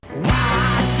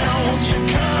Don't you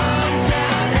come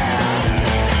down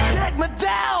here. Take me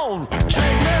down.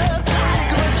 Take me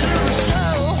to the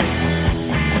show.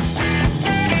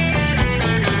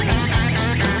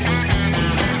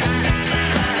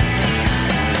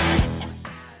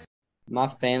 My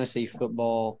fantasy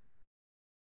football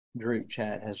group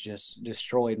chat has just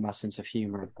destroyed my sense of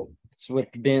humor. It's with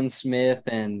Ben Smith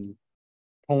and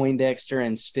Poindexter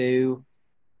and Stu,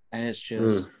 and it's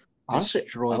just honestly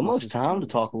destroyed my almost sense of time to humor.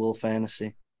 talk a little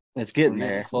fantasy. It's getting We're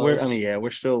getting there. close. We're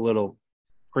still a little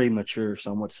premature,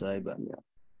 some would say, but yeah.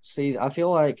 See, I feel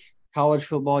like college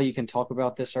football you can talk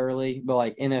about this early, but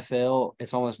like NFL,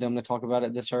 it's almost dumb to talk about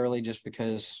it this early just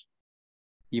because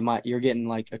you're getting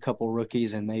like a couple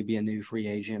rookies and maybe a new free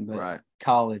agent, but Right.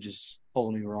 college is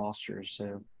whole new rosters,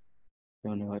 so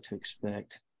don't know what to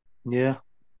expect. Yeah.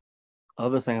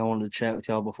 Other thing I wanted to chat with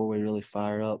y'all before we really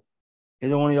fire up.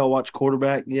 Either one of y'all watch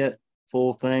Quarterback yet?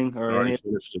 Full thing or Already any?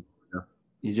 finished it. Yeah.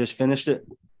 You just finished it?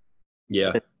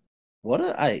 Yeah. What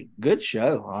a good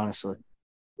show, honestly.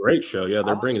 Great show. Yeah,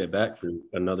 they're bringing it back for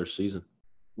another season.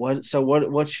 What's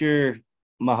your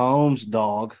Mahomes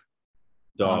dog?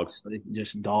 Dog. Honestly,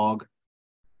 just dog.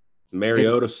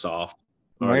 Mariota soft.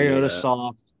 Already knew Mariota that.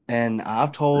 soft. And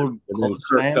I've told And then close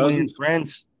Kirk family and Cousins.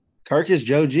 friends, Kirk is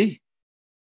Joe G.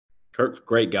 Kirk's a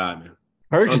great guy, man.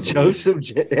 Kirk's Joseph.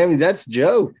 I mean, that's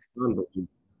Joe. Unbelievable.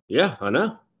 Yeah, I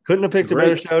know. Couldn't have picked a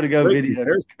better show to go great video.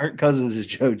 comparison. Kirk Cousins is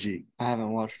Joe G. I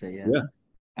haven't watched it yet. Yeah.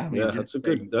 I mean, Yeah, that's a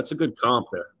good comp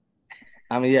there.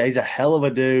 I mean, yeah, he's a hell of a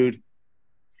dude.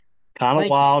 Kind of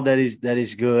wild that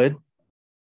he's good.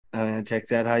 I mean, take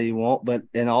that how you want, but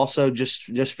and also just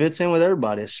fits in with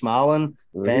everybody. A smiling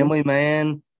family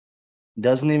man,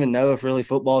 doesn't even know if really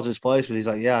football is his place, but he's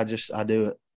like, yeah, I do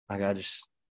it. Like I'm just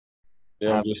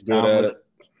good at it.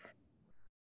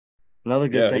 Another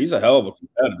good thing. He's a hell of a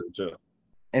competitor too.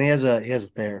 And he has a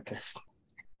therapist.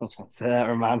 So that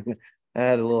reminded me. I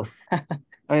had a little.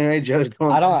 I mean, Joe's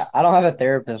going. I don't have a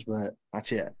therapist, but not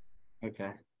yet.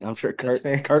 Okay, I'm sure Kurt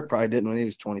probably didn't when he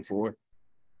was 24.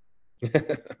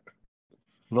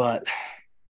 But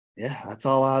yeah, that's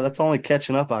all. That's only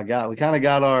catching up I got. We kind of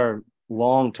got our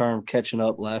long-term catching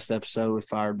up last episode. We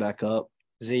fired back up.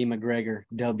 Z McGregor,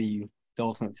 the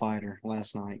Ultimate Fighter,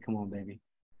 last night. Come on, baby.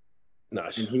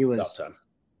 Nice. And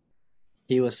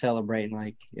he was celebrating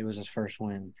like it was his first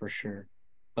win for sure.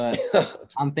 But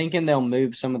I'm thinking they'll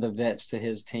move some of the vets to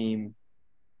his team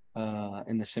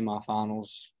in the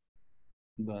semifinals.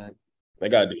 But they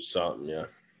got to do something, yeah.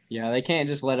 Yeah, they can't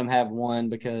just let him have one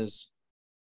because,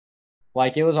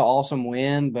 like, it was an awesome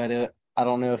win, but I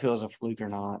don't know if it was a fluke or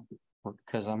not.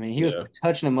 Because, I mean, he was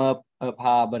touching him up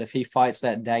high, but if he fights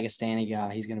that Dagestani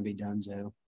guy, he's going to be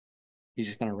donezo. He's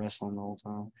just going to wrestle him the whole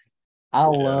time. I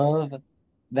love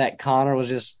that Connor was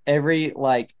just every,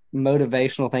 like,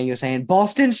 motivational thing he was saying,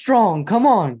 Boston strong, come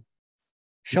on.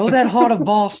 Show that heart of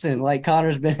Boston. Like,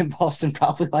 Connor's been in Boston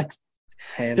probably, like,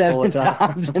 seven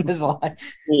times in his life.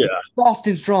 Yeah.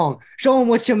 Boston strong. Show him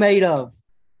what you're made of.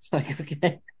 It's like,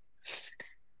 okay.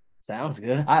 Sounds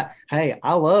good.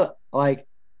 I love, like,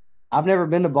 I've never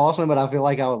been to Boston, but I feel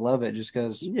like I would love it just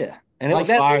because. Yeah. And like,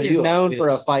 that city's known for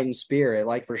a fighting spirit,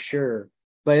 like, for sure.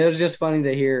 But it was just funny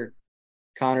to hear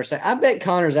Connor say, I bet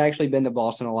Connor's actually been to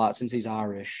Boston a lot since he's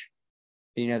Irish.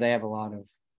 You know, they have a lot of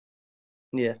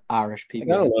Irish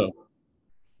people. I don't know.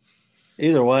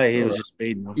 Either way, he was just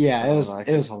feeding them. Yeah, it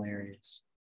was hilarious.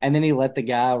 And then he let the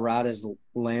guy drive his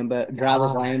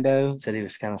Lambo. Said he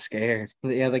was kind of scared.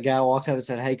 Yeah, the guy walked up and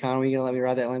said, "Hey, Connor, are you gonna let me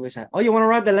ride that Lambo?" He said, "Oh, you want to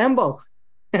ride the Lambo?"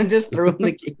 And just threw him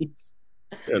the keys.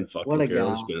 What a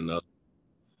guy!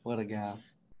 What a guy!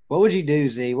 What would you do,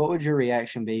 Z? What would your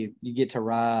reaction be? You get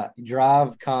to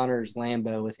drive Connor's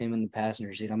Lambo with him in the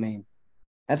passenger seat. I mean,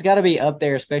 that's got to be up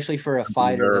there, especially for a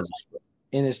fighter that's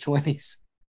in his 20s.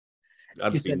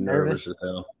 I'd be nervous as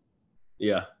hell.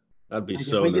 Yeah, I'd be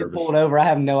so nervous. If we get pulled over, I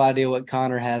have no idea what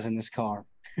Connor has in this car.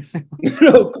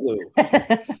 No clue.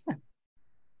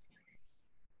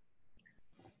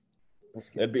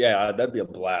 That'd be a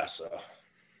blast.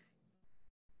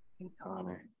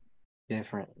 Connor,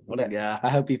 different. What a guy! I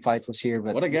hope he fights us here,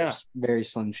 but what a guy! Very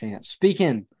slim chance.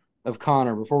 Speaking of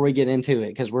Connor, before we get into it,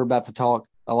 because we're about to talk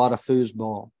a lot of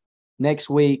foosball next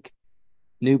week,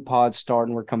 new pod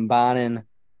starting. We're combining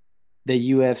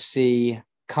the UFC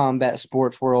combat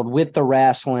sports world with the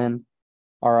wrestling.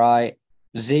 All right.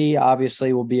 Z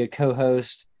obviously will be a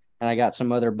co-host, and I got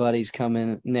some other buddies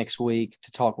coming next week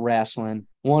to talk wrestling.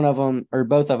 One of them, or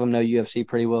both of them, know UFC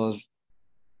pretty well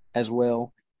as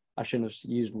well. I shouldn't have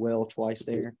used well twice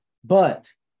there. But,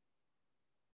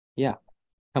 yeah,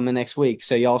 coming next week.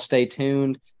 So y'all stay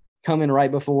tuned. Coming right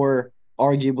before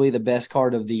arguably the best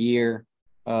card of the year.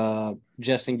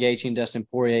 Justin Gaethje and Dustin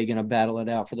Poirier going to battle it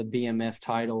out for the BMF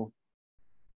title.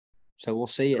 So we'll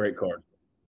see it. Great card.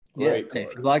 Great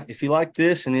card. If you like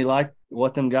this and you like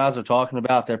what them guys are talking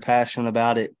about, they're passionate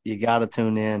about it, you got to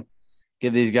tune in.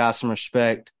 Give these guys some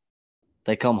respect.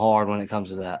 They come hard when it comes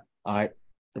to that. All right.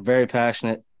 They're very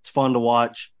passionate. It's fun to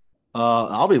watch.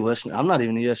 I'll be listening. I'm not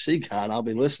even a UFC guy, and I'll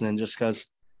be listening just because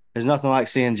there's nothing like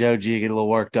seeing Joe G get a little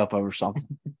worked up over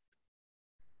something.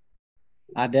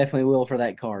 I definitely will for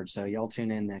that card. So y'all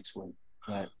tune in next week.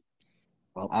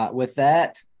 But with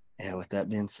that, with that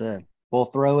being said, we'll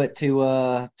throw it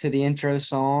to the intro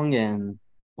song and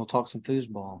we'll talk some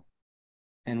foosball.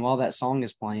 And while that song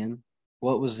is playing,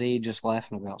 what was Z just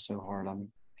laughing about so hard?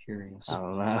 I'm curious. I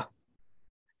don't know.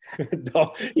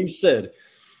 No, he said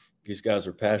these guys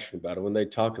are passionate about it. When they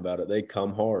talk about it, they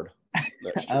come hard.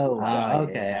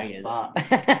 Okay. I get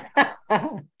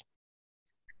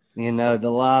it. The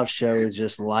live show is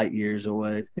just light years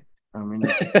away. I mean,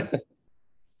 I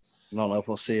don't know if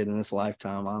we'll see it in this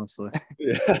lifetime, honestly.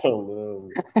 Yeah, I don't know.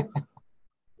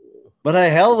 But hey,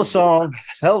 hell of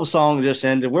a song just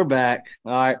ended. We're back.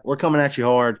 All right, we're coming at you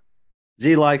hard.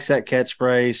 Z likes that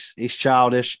catchphrase. He's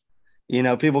childish.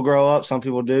 People grow up. Some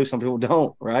people do. Some people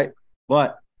don't, right?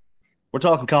 But we're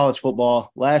talking college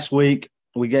football. Last week,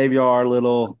 we gave you our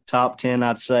little top 10,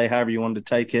 I'd say, however you wanted to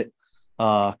take it.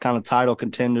 Kind of title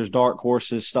contenders, dark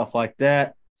horses, stuff like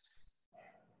that.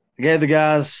 I gave the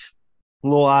guys a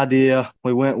little idea.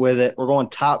 We went with it. We're going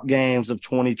top games of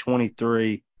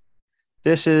 2023. I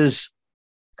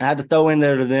had to throw in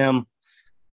there to them.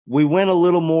 We went a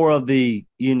little more of the,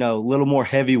 little more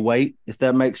heavyweight, if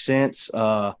that makes sense.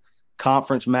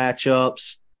 Conference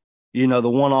matchups, the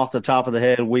one off the top of the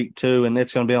head, week 2, and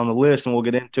it's going to be on the list, and we'll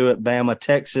get into it. Bama,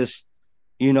 Texas.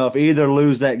 If either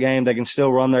lose that game, they can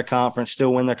still run their conference,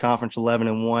 still win their conference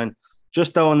 11-1.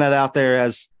 Just throwing that out there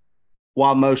as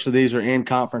while most of these are in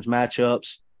conference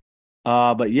matchups.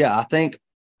 But yeah, I think,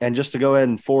 and just to go ahead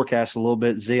and forecast a little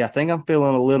bit, Z, I think I'm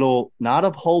feeling a little, not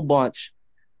a whole bunch,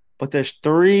 but there's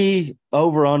 3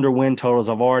 over-under win totals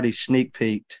I've already sneak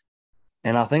peeked.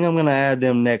 And I think I'm going to add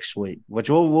them next week, which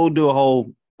we'll do a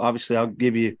whole. Obviously, I'll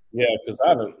give you. Yeah, because I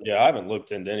haven't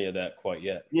looked into any of that quite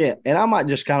yet. Yeah, and I might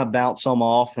just kind of bounce some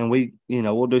off, and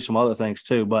we'll do some other things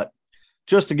too. But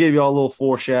just to give you all a little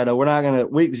foreshadow, we're not going to.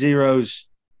 Week 0's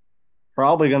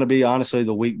probably going to be honestly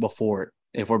the week before it,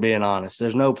 if we're being honest.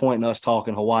 There's no point in us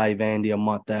talking Hawaii Vandy a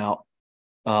month out,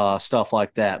 stuff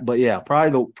like that. But yeah,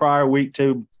 probably the prior week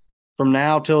 2. From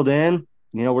now till then,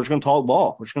 we're just going to talk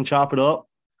ball. We're just going to chop it up.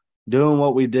 Doing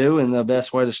what we do, and the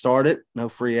best way to start it. No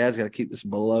free ads. Got to keep this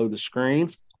below the screen.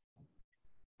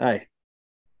 Hey,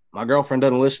 my girlfriend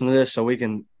doesn't listen to this, so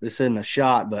this isn't a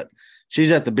shot, but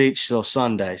she's at the beach till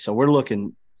Sunday. So we're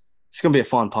looking, it's going to be a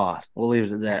fun pod. We'll leave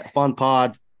it at that. Fun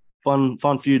pod, fun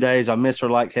few days. I miss her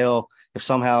like hell. If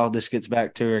somehow this gets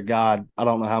back to her, God, I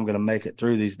don't know how I'm going to make it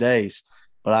through these days.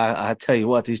 But I tell you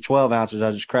what, these 12 ounces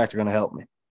I just cracked are going to help me.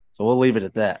 So we'll leave it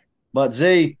at that. But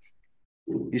Z,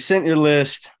 you sent your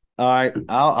list. All right,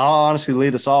 I'll honestly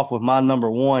lead us off with my number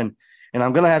 1, and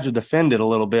I'm going to have to defend it a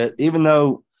little bit, even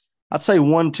though I'd say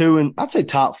 1, 2, and I'd say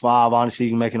top 5. Honestly,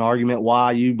 you can make an argument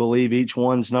why you believe each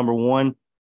one's number 1.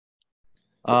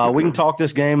 We can talk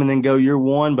this game and then go your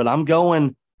 1, but I'm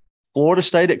going Florida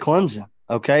State at Clemson,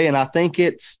 okay? And I think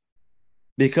it's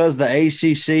because the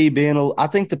ACC I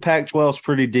think the Pac-12 is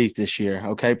pretty deep this year,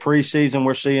 okay? Preseason,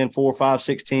 we're seeing 4, 5,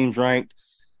 6 teams ranked.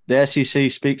 The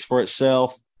SEC speaks for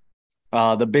itself.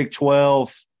 The Big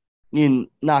 12,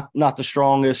 not the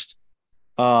strongest.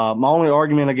 My only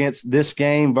argument against this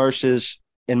game versus,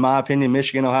 in my opinion,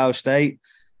 Michigan-Ohio State,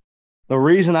 the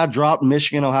reason I dropped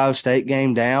Michigan-Ohio State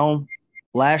game down,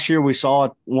 last year we saw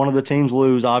one of the teams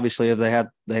lose, obviously,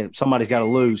 if somebody's got to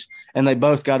lose, and they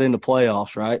both got into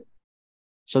playoffs, right?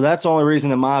 So that's the only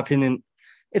reason, in my opinion,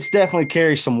 it's definitely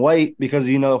carries some weight because,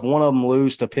 if one of them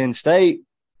lose to Penn State,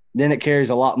 then it carries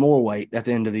a lot more weight at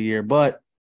the end of the year. But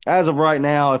as of right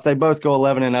now, if they both go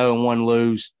 11-0 and one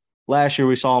lose, last year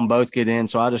we saw them both get in,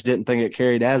 so I just didn't think it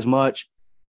carried as much.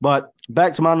 But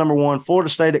back to my number 1, Florida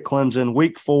State at Clemson,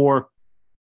 week 4.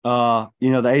 The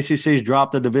ACC's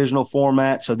dropped the divisional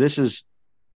format, so this is,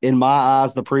 in my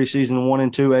eyes, the preseason 1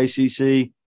 and 2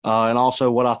 ACC, and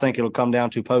also what I think it'll come down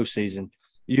to postseason.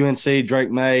 UNC, Drake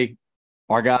May,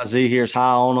 our guy Z here is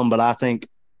high on them, but I think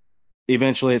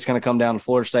eventually it's going to come down to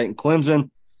Florida State and Clemson.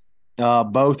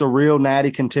 Both are real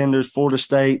natty contenders. Florida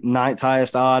State, 9th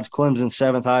highest odds. Clemson,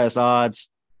 7th highest odds.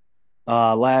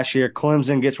 Last year,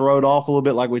 Clemson gets rode off a little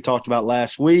bit like we talked about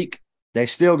last week. They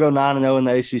still go 9-0 in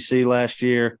the ACC last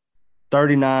year.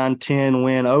 39-10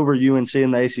 win over UNC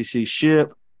in the ACC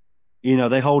ship.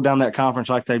 They hold down that conference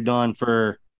like they've done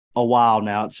for a while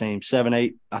now, it seems. 7,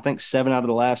 8, I think 7 out of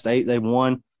the last 8 they've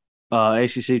won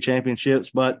ACC championships.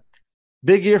 But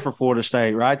big year for Florida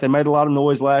State, right? They made a lot of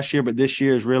noise last year, but this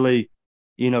year is really,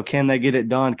 can they get it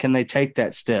done? Can they take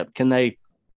that step? Can they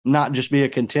not just be a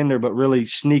contender, but really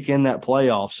sneak in that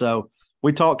playoff? So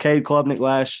we talked Cade Klubnik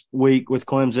last week with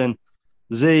Clemson.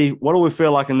 Z, what do we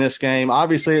feel like in this game?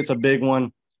 Obviously, it's a big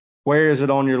one. Where is it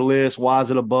on your list? Why is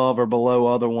it above or below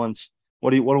other ones?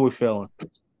 What are we feeling?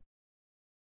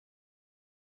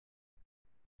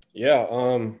 Yeah,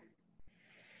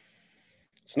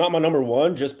 it's not my number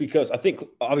one just because I think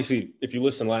obviously if you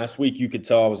listened last week, you could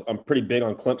tell I'm pretty big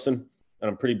on Clemson and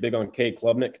I'm pretty big on Cade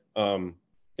Klubnik.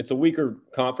 It's a weaker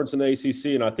conference in the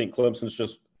ACC, and I think Clemson's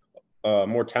just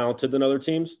more talented than other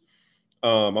teams.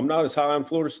 I'm not as high on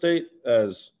Florida State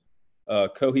as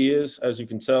Kohi is, as you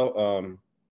can tell.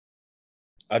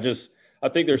 I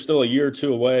think they're still a year or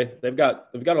two away. They've got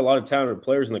a lot of talented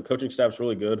players, and the coaching staff's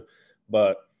really good.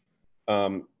 But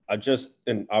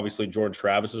and obviously Jordan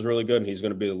Travis is really good, and he's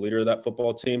going to be the leader of that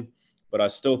football team. But I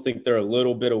still think they're a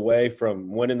little bit away from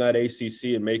winning that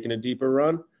ACC and making a deeper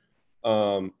run.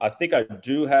 I think I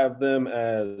do have them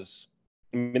as.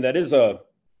 I mean, that is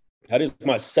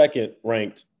my second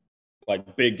ranked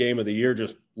like big game of the year.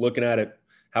 Just looking at it,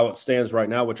 how it stands right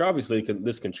now, which obviously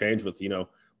this can change with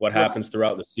what happens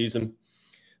throughout the season.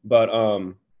 But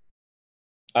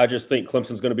I just think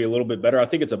Clemson's going to be a little bit better. I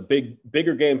think it's a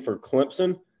bigger game for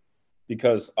Clemson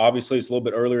because obviously it's a little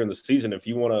bit earlier in the season. If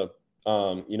you want to,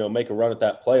 make a run at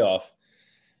that playoff,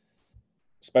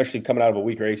 especially coming out of a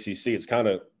weaker ACC, it's kind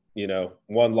of,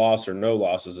 one loss or no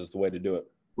losses is the way to do it.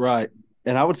 Right.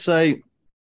 And I would say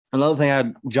another thing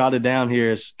I jotted down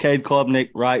here is Cade Klubnik,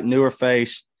 right, newer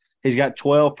face. He's got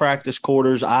 12 practice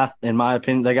quarters. In my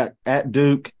opinion, they got at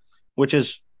Duke, which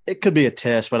it could be a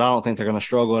test, but I don't think they're going to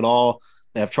struggle at all.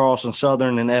 They have Charleston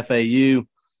Southern and FAU.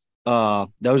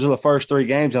 Those are the first 3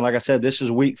 games. And like I said, this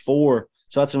is week 4.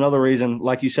 So that's another reason,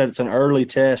 like you said, it's an early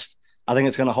test. I think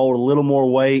it's going to hold a little more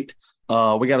weight.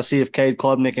 We got to see if Cade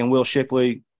Klubnik and Will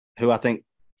Shipley, who I think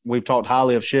we've talked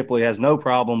highly of Shipley, has no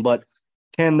problem, but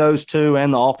can those two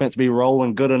and the offense be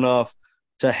rolling good enough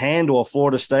to handle a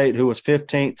Florida State who was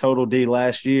 15th total D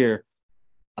last year?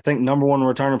 I think number 1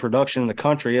 returning production in the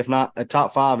country, if not a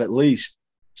top 5 at least.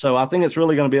 So I think it's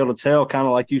really going to be able to tell, kind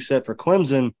of like you said, for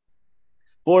Clemson,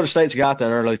 Florida State's got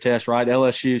that early test, right?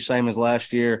 LSU, same as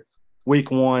last year, week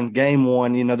 1, game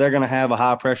 1, they're going to have a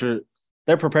high pressure.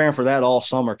 They're preparing for that all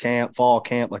summer camp, fall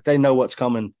camp. Like they know what's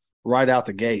coming right out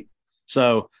the gate.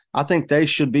 So I think they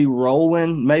should be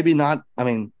rolling. Maybe not. I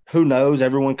mean, who knows?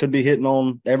 Everyone could be hitting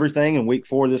on everything. In week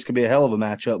 4, this could be a hell of a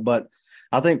matchup. But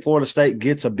I think Florida State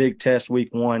gets a big test week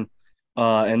 1.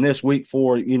 And this week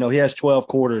 4, he has 12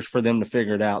 quarters for them to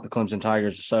figure it out, the Clemson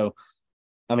Tigers. So,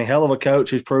 I mean, hell of a coach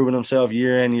who's proven himself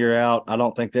year in, year out. I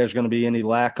don't think there's going to be any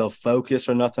lack of focus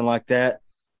or nothing like that.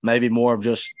 Maybe more of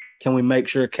just, can we make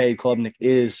sure Cade Klubnik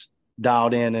is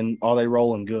dialed in and are they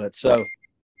rolling good? So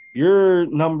your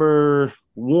number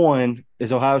 1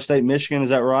 is Ohio State, Michigan. Is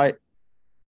that right?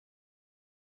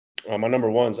 My number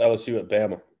 1 is LSU at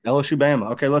Bama. LSU,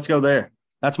 Bama. Okay, let's go there.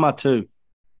 That's my 2.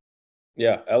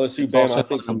 Yeah, LSU, It's Bama. also I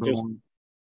think my number 1.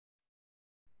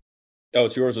 Oh,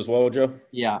 it's yours as well, Joe?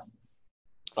 Yeah.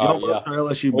 Y'all both are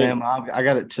LSU, Well, Bama. I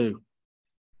got it 2.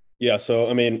 Yeah, so,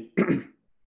 I mean,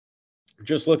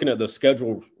 just looking at the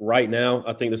schedule right now,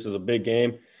 I think this is a big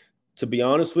game. To be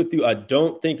honest with you, I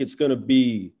don't think it's going to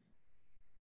be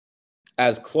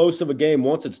as close of a game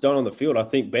once it's done on the field. I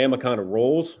think Bama kind of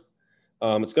rolls.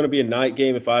 It's going to be a night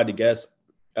game if I had to guess.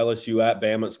 LSU at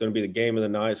Bama, it's going to be the game of the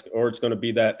night, or it's going to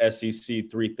be that SEC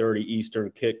 3:30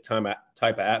 Eastern kick type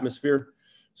of atmosphere.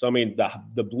 So, I mean,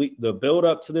 the build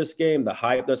up to this game, the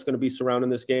hype that's going to be surrounding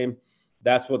this game,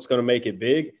 that's what's going to make it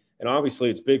big. And obviously,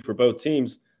 it's big for both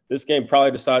teams. This game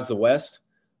probably decides the West.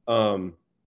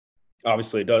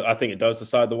 Obviously, it does. I think it does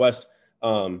decide the West.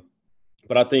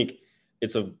 But I think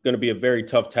it's going to be a very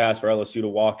tough task for LSU to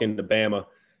walk into Bama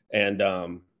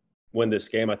and win this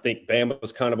game. I think Bama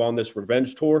was kind of on this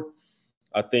revenge tour.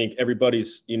 I think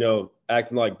everybody's,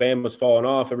 acting like Bama's falling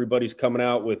off. Everybody's coming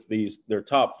out with their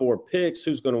top 4 picks.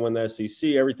 Who's going to win the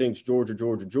SEC? Everything's Georgia,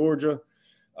 Georgia, Georgia.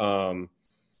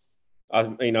 I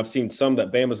mean, I've seen some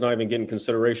that Bama's not even getting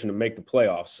consideration to make the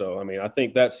playoffs. So, I mean, I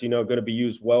think that's, going to be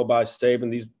used well by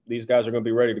Saban. These guys are going to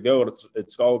be ready to go.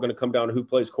 It's all going to come down to who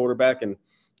plays quarterback and,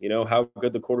 how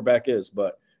good the quarterback is.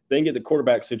 But if they can get the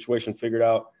quarterback situation figured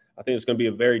out, I think it's going to be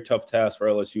a very tough task for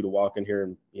LSU to walk in here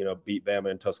and, beat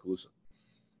Bama in Tuscaloosa.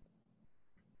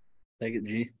 Take it,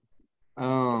 G.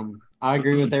 I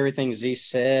agree with everything Z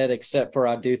said, except for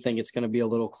I do think it's going to be a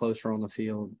little closer on the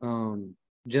field.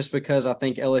 just because I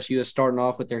think LSU is starting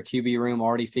off with their QB room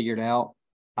already figured out.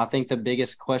 I think the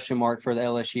biggest question mark for the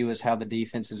LSU is how the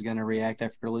defense is going to react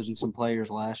after losing some players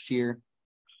last year.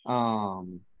 But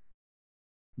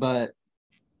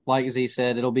like Z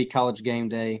said, it'll be college game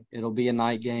day. It'll be a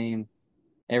night game.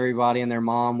 Everybody and their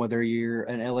mom, whether you're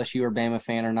an LSU or Bama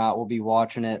fan or not, will be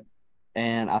watching it.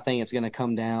 And I think it's going to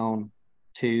come down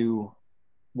to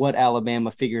what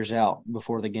Alabama figures out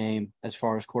before the game as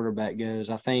far as quarterback goes.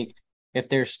 I think if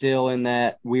they're still in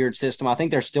that weird system, I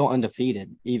think they're still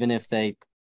undefeated, even if they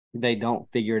don't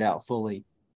figure it out fully.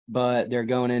 But they're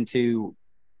going into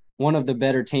one of the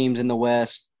better teams in the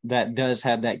West that does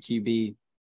have that QB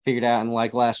figured out. And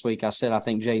like last week, I said, I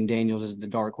think Jaden Daniels is the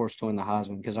dark horse to win the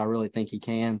Heisman because I really think he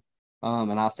can.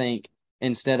 And I think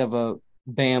instead of a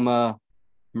Bama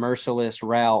merciless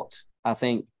route, I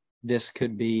think this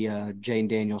could be Jaden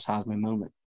Daniels' Heisman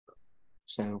moment.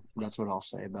 So that's what I'll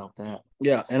say about that.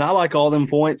 Yeah, and I like all them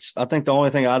points. I think the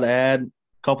only thing I'd add,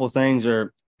 a couple of things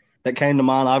that came to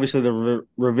mind. Obviously, the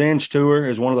revenge tour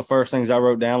is one of the first things I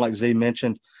wrote down, like Z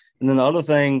mentioned. And then the other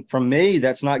thing from me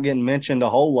that's not getting mentioned a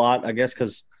whole lot, I guess,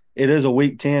 because it is a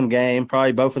Week 10 game,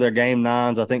 probably both of their game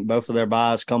nines. I think both of their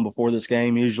buys come before this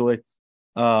game usually.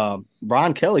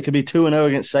 Brian Kelly could be 2-0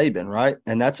 against Saban, right?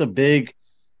 And that's a big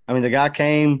 – I mean, the guy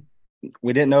came –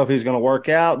 we didn't know if he was going to work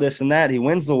out, this and that. He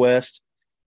wins the West.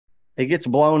 He gets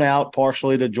blown out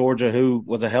partially to Georgia, who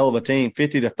was a hell of a team,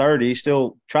 50-30. He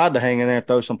still tried to hang in there and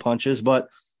throw some punches. But,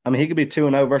 I mean, he could be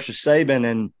 2-0 versus Saban.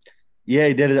 And, yeah,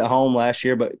 he did it at home last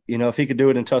year. But, you know, if he could do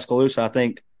it in Tuscaloosa, I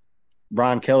think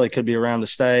Brian Kelly could be around to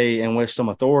stay and with some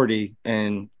authority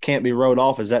and can't be wrote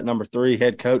off as that number 3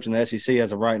 head coach in the SEC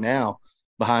as of right now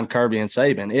behind Kirby and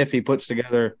Saban. If he puts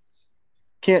together –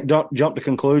 can't jump to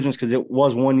conclusions because it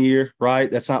was 1 year, right?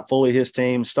 That's not fully his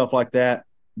team, stuff like that.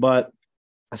 But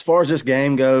as far as this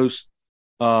game goes,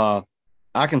 I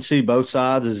can see both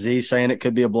sides. As Z saying it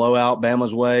could be a blowout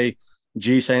Bama's way,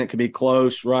 G saying it could be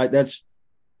close, right? That's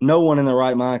no one in their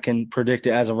right mind can predict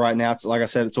it as of right now. It's, like I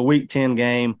said, it's a Week 10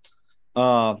 game.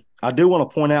 I do want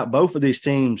to point out both of these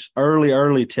teams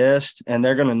early test, and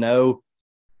they're going to know,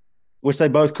 which they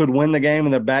both could win the game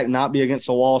and their back not be against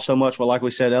the wall so much. But like we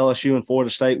said, LSU and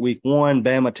Florida State Week 1,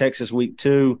 Bama, Texas Week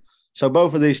 2. So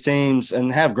both of these teams,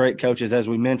 and have great coaches, as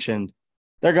we mentioned,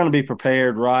 they're going to be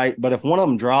prepared, right? But if one of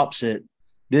them drops it,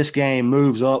 this game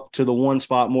moves up to the one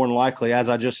spot more than likely. As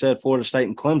I just said, Florida State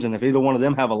and Clemson, if either one of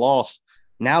them have a loss,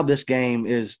 now this game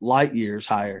is light years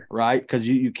higher, right? Because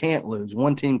you can't lose.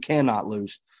 One team cannot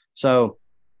lose. So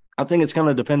I think it's going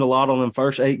to depend a lot on them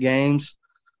first 8 games.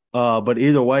 But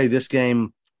either way, this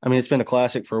game, I mean, it's been a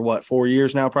classic for 4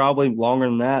 years now, probably longer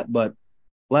than that. But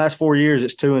last 4 years,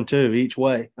 it's 2-2 each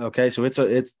way. Okay, so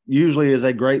it's usually is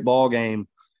a great ball game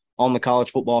on the college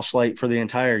football slate for the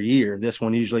entire year. This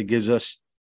one usually gives us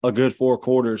a good 4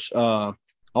 quarters.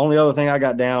 Only other thing I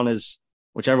got down is,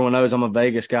 which everyone knows I'm a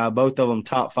Vegas guy, both of them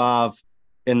top 5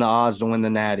 in the odds to win the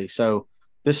Natty. So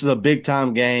this is a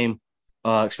big-time game,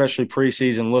 especially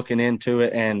preseason, looking into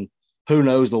it, and who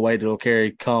knows the weight it'll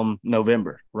carry come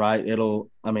November, right?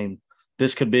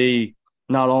 This could be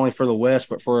not only for the West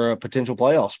but for a potential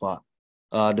playoff spot,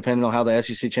 depending on how the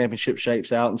SEC championship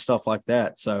shapes out and stuff like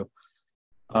that. So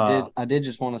I did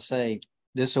just want to say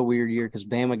this is a weird year because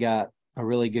Bama got a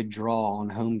really good draw on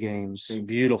home games.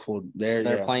 Beautiful.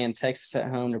 They're playing Texas at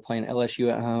home. They're playing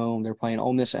LSU at home. They're playing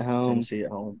Ole Miss at home.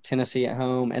 Tennessee at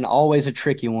home. And always a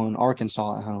tricky one,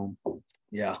 Arkansas at home.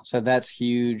 Yeah. So that's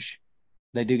huge.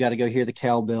 They do got to go hear the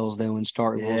Cowbells, though, in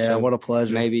Starkville. Yeah, so what a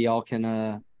pleasure. Maybe y'all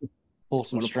can pull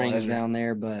some strings down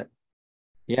there. But,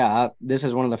 yeah, this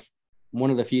is one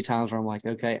of the few times where I'm like,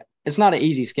 okay, it's not an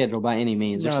easy schedule by any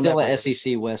means. There's still an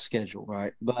SEC West schedule.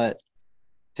 Right. But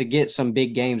to get some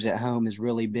big games at home is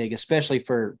really big, especially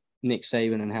for Nick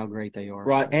Saban and how great they are.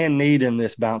 Right, and needing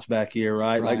this bounce back year,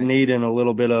 right? Like needing a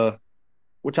little bit of,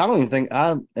 which I don't even think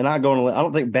I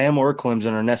don't think Bama or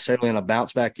Clemson are necessarily in a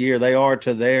bounce back year. They are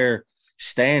to their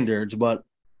standards, but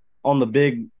on the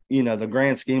big, the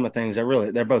grand scheme of things,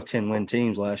 they're both 10-win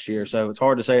teams last year. So it's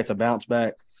hard to say it's a bounce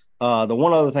back. The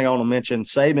one other thing I want to mention,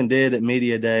 Saban did at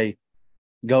Media Day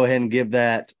go ahead and give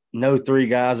that no 3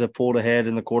 guys have pulled ahead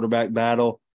in the quarterback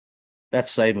battle.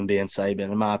 That's Saban being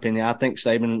Saban, in my opinion. I think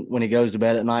Saban, when he goes to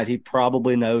bed at night, he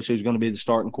probably knows who's going to be the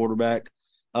starting quarterback,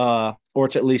 or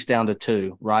it's at least down to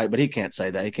 2, right? But he can't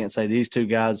say that. He can't say these 2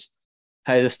 guys,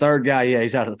 hey, this third guy, yeah,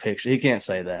 he's out of the picture. He can't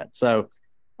say that. So,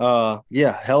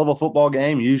 hell of a football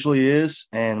game usually is,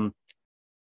 and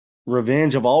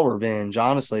revenge of all revenge,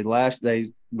 honestly.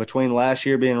 Between last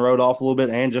year being rode off a little bit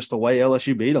and just the way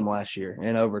LSU beat them last year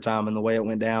in overtime and the way it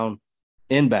went down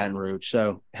in Baton Rouge.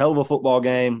 So hell of a football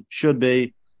game, should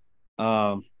be.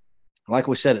 Like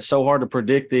we said, it's so hard to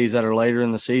predict these that are later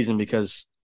in the season because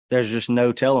there's just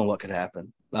no telling what could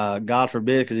happen. God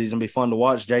forbid, because he's going to be fun to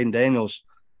watch. Jaden Daniels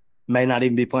may not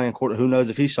even be playing quarter. Who knows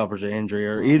if he suffers an injury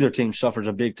or either team suffers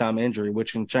a big time injury,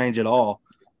 which can change it all.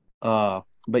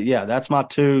 But yeah, that's my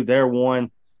two. They're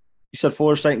one. You said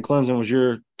Florida State and Clemson was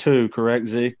your two, correct,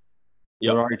 Z? Yep. We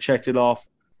already checked it off.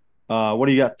 What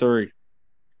do you got? Three.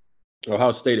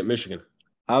 Ohio State at Michigan.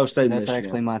 Ohio State and That's Michigan.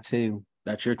 actually my two.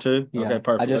 That's your two? Yeah. Okay,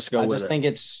 perfect. Let's go I with just it. think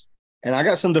it's And I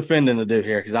got some defending to do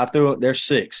here because I threw it. There's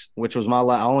six, which was my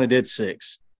I only did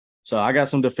six. So I got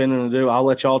some defending to do. I'll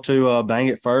let y'all two bang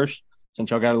it first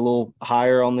since y'all got a little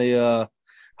higher on the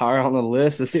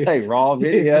list. This is a raw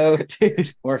video.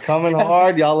 dude. We're coming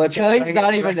hard. Y'all let y'all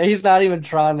He's not even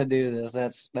trying to do this.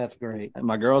 That's great.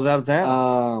 My girl's out of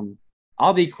town.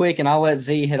 I'll be quick and I'll let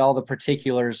Z hit all the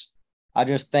particulars. I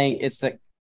just think it's the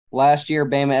last year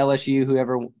Bama LSU,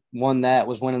 whoever won that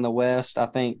was winning the West. I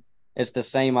think it's the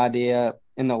same idea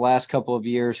in the last couple of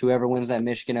years. Whoever wins that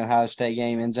Michigan-Ohio State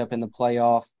game ends up in the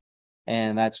playoff,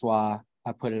 and that's why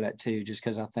I put it at two, just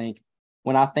because I think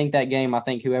when I think that game, I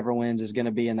think whoever wins is going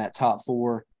to be in that top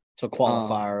four. It's a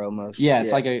qualifier almost. Yeah,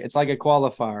 it's like a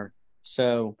qualifier.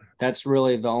 So that's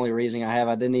really the only reason I have.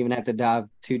 I didn't even have to dive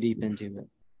too deep into it.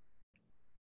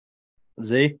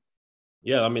 Z?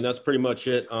 Yeah, I mean, that's pretty much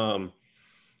it.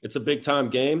 It's a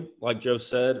big-time game, like Joe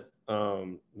said.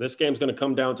 This game's going to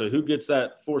come down to who gets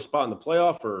that fourth spot in the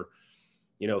playoff or,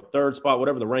 third spot,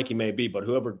 whatever the ranking may be. But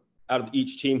whoever out of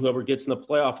each team, whoever gets in the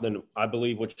playoff, then I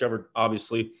believe whichever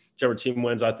team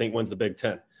wins, I think wins the Big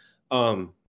Ten.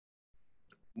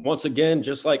 Once again,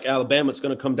 just like Alabama, it's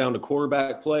going to come down to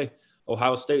quarterback play.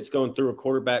 Ohio State's going through a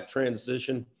quarterback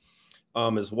transition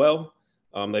as well.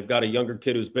 They've got a younger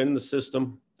kid who's been in the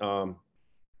system,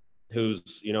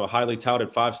 who's, a highly touted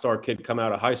five-star kid coming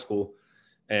out of high school.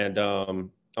 And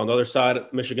on the other side,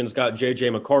 Michigan's got J.J.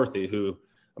 McCarthy, who,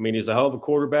 he's a hell of a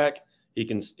quarterback. He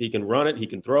can run it. He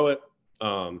can throw it.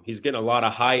 He's getting a lot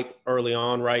of hype early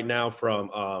on right now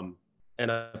from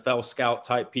NFL scout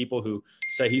type people who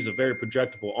say he's a very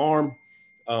projectable arm,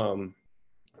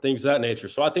 things of that nature.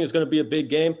 So I think it's going to be a big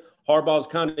game. Harbaugh's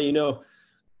kind of,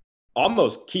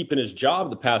 almost keeping his job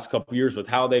the past couple of years with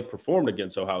how they performed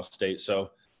against Ohio State.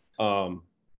 So I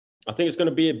think it's going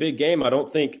to be a big game. I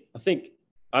don't think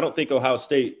Ohio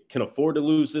State can afford to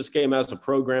lose this game as a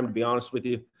program, to be honest with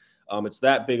you. It's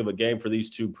that big of a game for these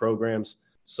two programs.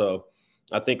 So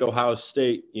I think Ohio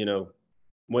State,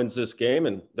 wins this game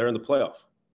and they're in the playoff.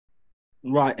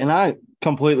 Right. And I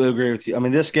completely agree with you.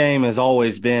 This game has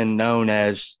always been known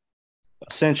as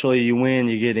essentially you win,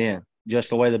 you get in, just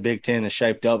the way the Big Ten is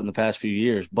shaped up in the past few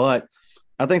years. But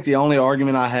I think the only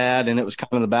argument I had, and it was kind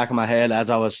of in the back of my head as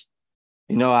I was,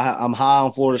 I'm high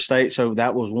on Florida State, so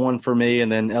that was one for me. And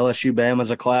then LSU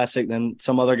Bama's a classic. Then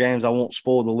some other games I won't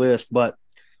spoil the list. But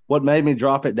what made me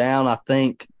drop it down, I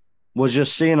think, was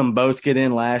just seeing them both get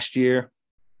in last year.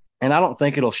 And I don't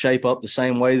think it'll shape up the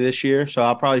same way this year. So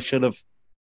I probably should have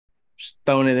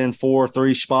thrown it in 4 or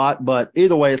 3 spot. But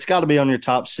either way, it's got to be on your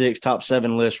top 6, top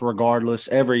 7 list regardless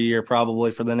every year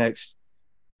probably for the next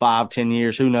 5-10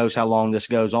 years. Who knows how long this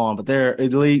goes on. But they're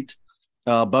elite,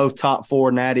 both top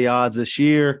 4 natty odds this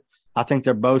year. I think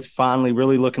they're both finally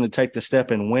really looking to take the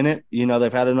step and win it.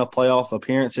 They've had enough playoff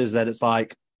appearances that it's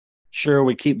like, sure,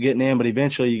 we keep getting in, but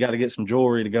eventually you got to get some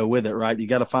jewelry to go with it, right? You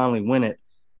got to finally win it.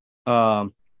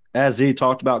 As Z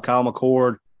talked about Kyle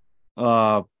McCord,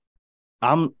 I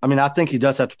think he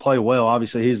does have to play well.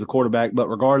 Obviously, he's the quarterback, but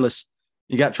regardless,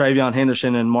 you got Travion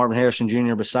Henderson and Marvin Harrison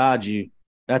Jr. beside you.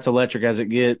 That's electric as it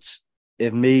gets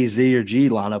if me, Z, or G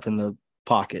line up in the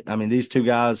pocket. These two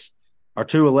guys are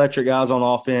two electric guys on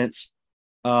offense.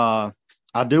 I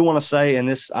do want to say, and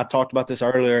I talked about this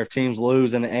earlier, if teams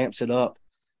lose and it amps it up,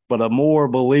 but a more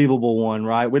believable one,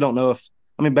 right? We don't know if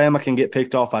Bama can get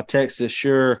picked off by Texas,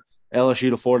 sure. LSU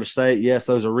to Florida State, yes,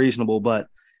 those are reasonable. But,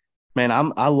 man,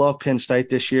 I love Penn State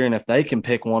this year, and if they can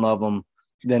pick one of them,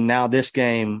 then now this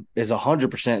game is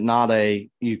 100% not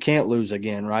you can't lose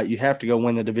again, right? You have to go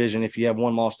win the division if you have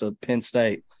one loss to Penn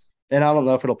State. And I don't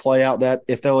know if it'll play out that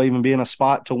if they'll even be in a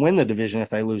spot to win the division if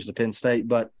they lose to Penn State.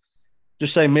 But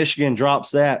just say Michigan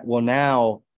drops that, well,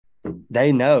 now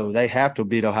they know they have to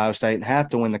beat Ohio State and have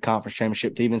to win the conference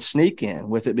championship to even sneak in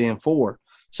with it being 4.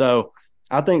 So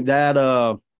I think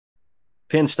that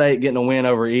Penn State getting a win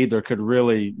over either could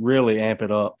really, really amp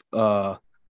it up.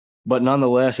 But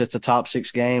nonetheless, it's a top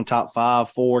 6 game, top 5,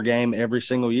 4 game every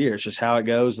single year. It's just how it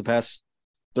goes the past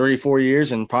 3-4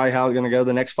 years and probably how it's going to go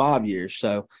the next 5 years.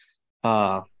 So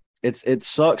it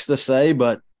sucks to say,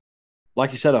 but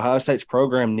like you said, Ohio State's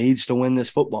program needs to win this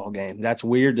football game. That's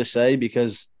weird to say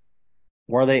because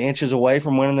Were they inches away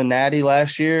from winning the Natty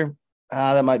last year?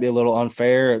 That might be a little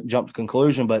unfair, jump to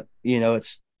conclusion, but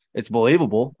it's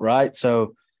believable, right?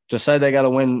 So to say they got to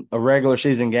win a regular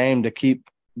season game to keep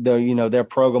their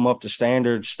program up to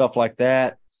standard, stuff like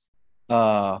that.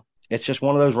 It's just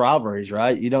one of those rivalries,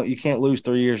 right? You can't lose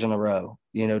 3 years in a row.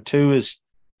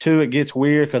 Two, it gets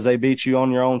weird because they beat you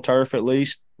on your own turf at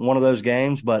least one of those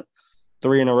games, but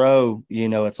 3 in a row,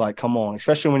 it's like, come on,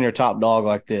 especially when you're a top dog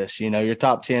like this. You're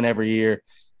top 10 every year,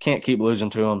 can't keep losing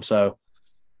to them. So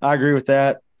I agree with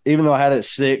that. Even though I had it at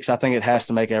 6, I think it has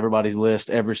to make everybody's list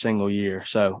every single year.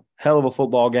 So hell of a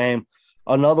football game.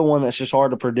 Another one that's just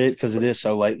hard to predict because it is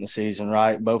so late in the season,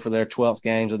 right? Both of their 12th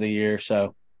games of the year.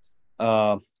 So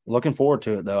looking forward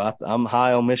to it, though. I'm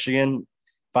high on Michigan.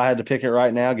 If I had to pick it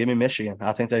right now, give me Michigan.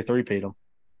 I think they three-peat them.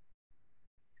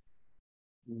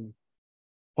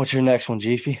 What's your next one,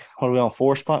 Jeefy? What are we on,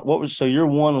 4 spot? So your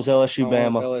 1 was LSU,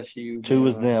 Bama. LSU. 2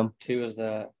 was them. 2 was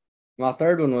that. My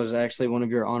third one was actually one of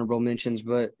your honorable mentions,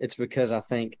 but it's because I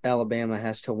think Alabama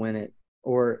has to win it.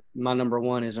 Or my number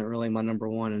 1 isn't really my number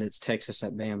 1, and it's Texas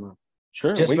at Bama.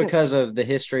 Sure. Just because of the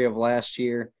history of last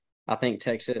year, I think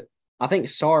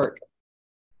Sark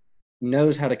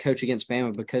knows how to coach against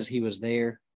Bama because he was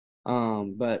there.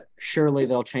 But surely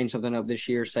they'll change something up this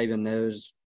year. Saban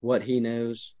knows what he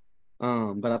knows.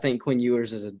 But I think Quinn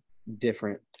Ewers is a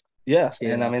different kid.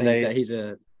 And I think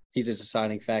that he's a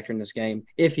deciding factor in this game.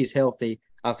 If he's healthy,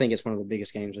 I think it's one of the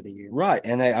biggest games of the year. Right.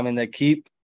 And they keep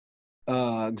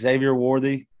Xavier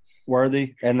Worthy,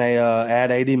 and they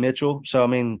add A.D. Mitchell.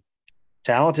 So,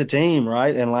 talented team,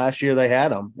 right? And last year they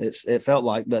had them. It felt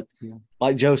like, but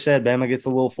like Joe said, Bama gets a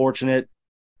little fortunate.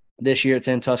 This year it's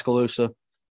in Tuscaloosa.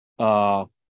 Saban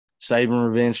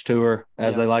Revenge Tour,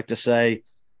 as they like to say.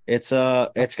 It's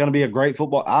going to be a great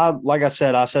football. Like I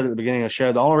said at the beginning of the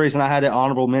show, the only reason I had it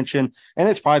honorable mention, and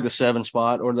it's probably the 7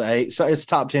 spot or the 8, so it's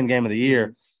top 10 game of the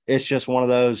year. It's just one of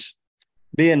those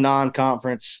being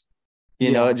non-conference,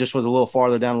 it just was a little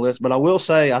farther down the list. But I will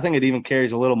say, I think it even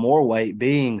carries a little more weight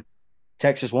being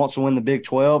Texas wants to win the Big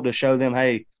 12 to show them,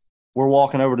 hey, we're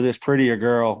walking over to this prettier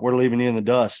girl. We're leaving you in the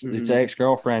dust. Mm-hmm. It's an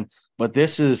ex-girlfriend. But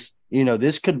this is,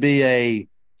 this could be a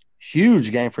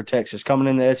huge game for Texas coming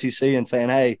in the SEC and saying,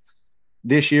 hey,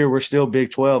 this year we're still Big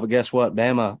 12. But guess what,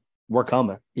 Bama, we're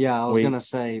coming. Yeah, I was going to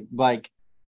say, like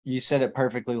you said it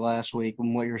perfectly last week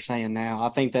and what you're saying now. I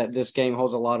think that this game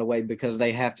holds a lot of weight because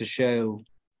they have to show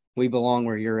we belong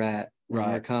where you're at when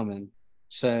you're coming.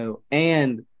 So,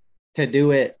 and to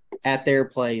do it at their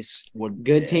place.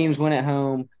 Good teams win at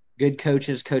home. Good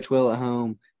coaches coach well at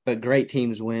home, but great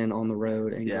teams win on the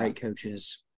road, and great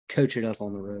coaches coach it up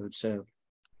on the road. So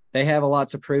they have a lot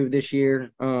to prove this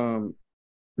year,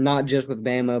 not just with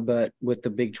Bama, but with the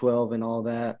Big 12 and all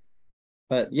that.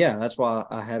 But, yeah, that's why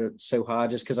I had it so high,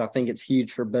 just because I think it's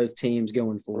huge for both teams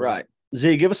going forward. Right.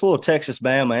 Z, give us a little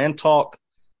Texas-Bama and talk.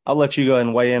 I'll let you go ahead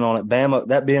and weigh in on it. Bama,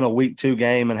 that being a week 2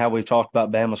 game and how we've talked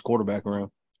about Bama's quarterback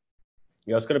room.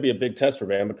 Yeah, it's going to be a big test for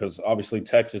Bama because obviously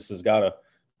Texas has got a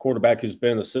quarterback who's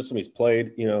been in the system. He's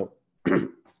played,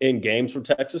 in games for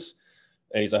Texas,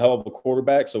 and he's a hell of a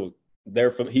quarterback. So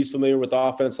he's familiar with the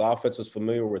offense. The offense is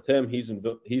familiar with him. He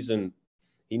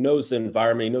knows the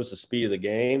environment. He knows the speed of the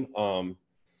game.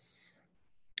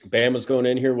 Bama's going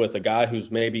in here with a guy who's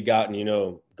maybe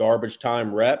gotten, garbage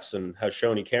time reps and has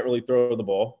shown he can't really throw the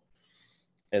ball.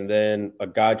 And then a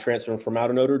guy transferring from out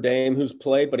of Notre Dame who's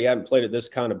played, but he hadn't played at this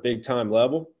kind of big-time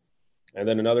level. And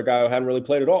then another guy who hadn't really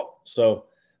played at all. So,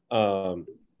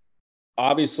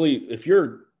 obviously, if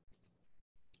you're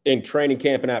in training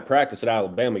camp and at practice at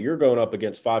Alabama, you're going up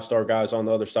against 5-star guys on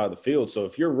the other side of the field. So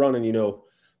if you're running,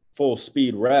 full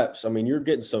speed reps, you're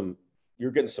getting some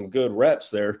good reps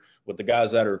there with the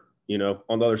guys that are,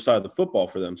 on the other side of the football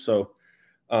for them. So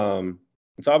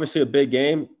it's obviously a big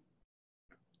game.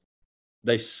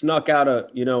 They snuck out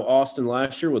of, Austin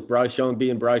last year with Bryce Young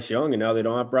being Bryce Young, and now they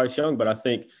don't have Bryce Young. But I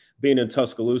think being in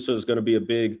Tuscaloosa is going to be a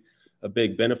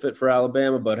big benefit for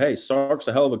Alabama. But, hey, Sark's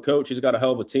a hell of a coach. He's got a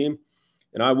hell of a team.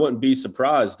 And I wouldn't be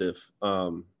surprised if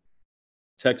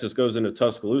Texas goes into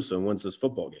Tuscaloosa and wins this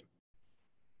football game.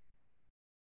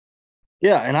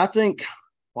 Yeah, and I think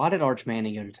 – why did Arch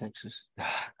Manning go to Texas?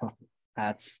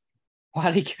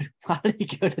 Why did he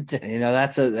go to Texas?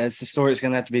 That's a story that's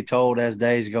going to have to be told as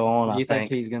days go on. You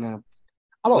think he's going to?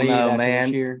 I don't know,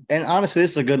 man. And honestly,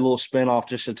 this is a good little spinoff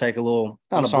just to take a little.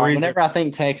 Whenever I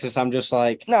think Texas, I'm just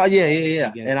like, no,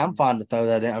 yeah. And I'm fine to throw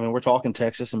that in. We're talking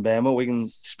Texas and Bama. We can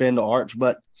spin to Arch,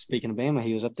 but speaking of Bama,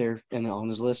 he was up there on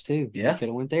his list too. Yeah, he could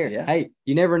have went there. Yeah. Hey,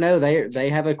 you never know. They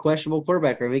have a questionable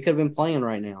quarterback room. He could have been playing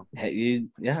right now. Hey,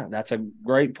 that's a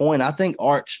great point. I think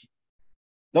Arch.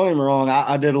 don't get me wrong.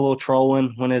 I did a little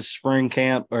trolling when his spring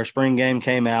camp or spring game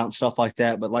came out and stuff like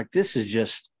that. But like, this is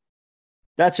just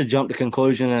that's a jump to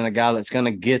conclusion and a guy that's going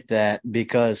to get that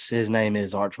because his name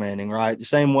is Arch Manning, right? The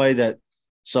same way that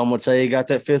some would say he got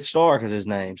that 5th star because his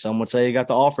name. Some would say he got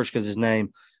the offers because his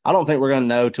name. I don't think we're going to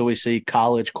know till we see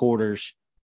college quarters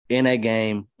in a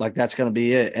game. Like, that's going to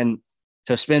be it. And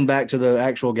to spin back to the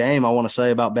actual game, I want to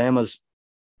say about Bama's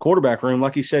quarterback room,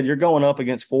 like you said, you're going up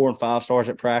against 4 and 5 stars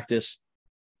at practice.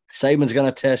 Saban's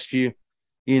going to test you.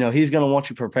 You know, he's going to want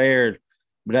you prepared.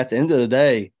 But at the end of the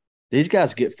day, these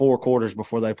guys get 4 quarters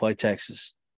before they play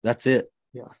Texas. That's it.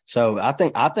 Yeah. So I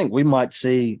think we might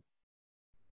see –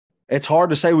 it's hard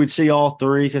to say we'd see all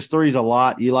 3 because 3 is a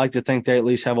lot. You like to think they at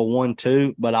least have a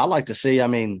 1-2. But I like to see – I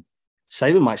mean,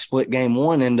 Saban might split game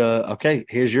 1 into, okay,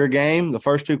 here's your game. The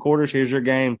first 2 quarters, here's your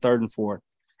game, 3rd and 4th.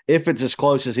 If it's as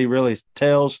close as he really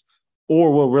tells,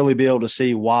 or we'll really be able to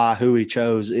see why who he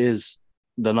chose is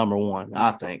the number 1,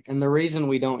 I think. And the reason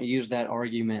we don't use that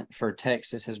argument for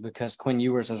Texas is because Quinn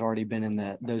Ewers has already been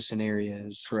in those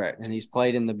scenarios. Correct. And he's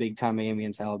played in the big-time game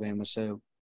against Alabama. So,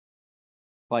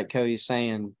 like Cody's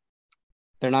saying,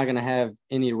 they're not going to have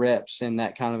any reps in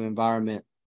that kind of environment.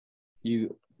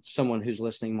 Someone who's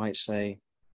listening might say,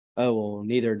 oh, well,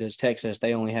 neither does Texas.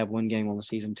 They only have 1 game on the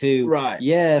season too. Right.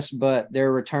 Yes, but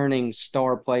they're returning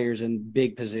star players in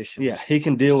big positions. Yeah, he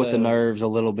can deal with the nerves a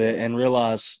little bit and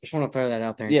realize. Just want to throw that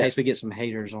out there in case we get some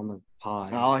haters on the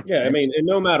pod. I mean, and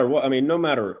no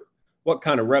matter what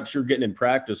kind of reps you're getting in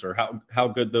practice or how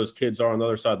good those kids are on the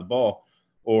other side of the ball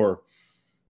or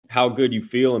how good you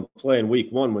feel and play in week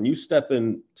 1, when you step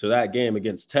into that game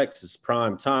against Texas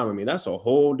prime time, I mean, that's a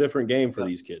whole different game for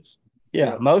these kids.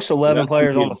 Yeah, most 11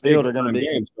 players on the field are going to be.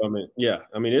 Games. So,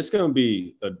 I mean, it's going to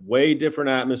be a way different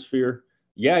atmosphere.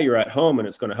 Yeah, you're at home and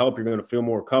it's going to help. You're going to feel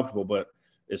more comfortable, but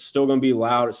it's still going to be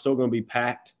loud. It's still going to be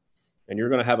packed, and you're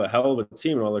going to have a hell of a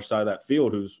team on the other side of that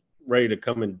field who's ready to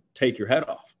come and take your head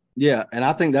off. Yeah, and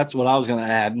I think that's what I was going to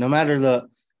add. No matter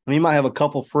you might have a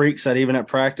couple freaks that even at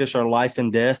practice are life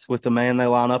and death with the man they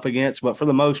line up against, but for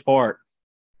the most part,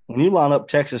 when you line up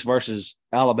Texas versus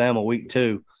Alabama week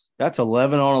 2, that's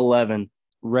 11 on 11,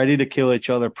 ready to kill each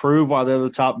other, prove why they're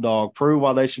the top dog, prove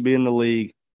why they should be in the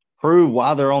league, prove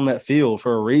why they're on that field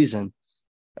for a reason.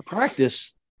 At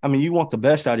practice, I mean, you want the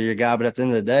best out of your guy, but at the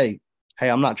end of the day, hey,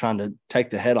 I'm not trying to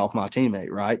take the head off my teammate,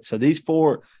 right? So these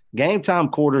 4 game time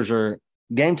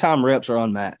reps are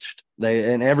unmatched.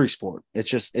 They in every sport.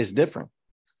 It's different.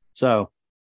 So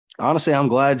honestly, I'm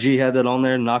glad G had that on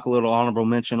there. Knock a little honorable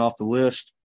mention off the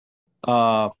list.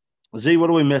 Z, what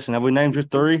are we missing? Have we named your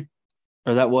 3?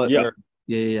 Or that what? Yeah.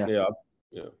 Yeah.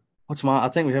 What's my? I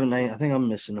think we haven't named. I think I'm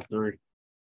missing a 3.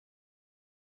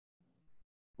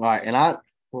 All right, and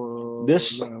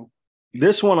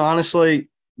this one honestly,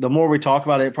 the more we talk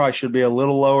about it, it probably should be a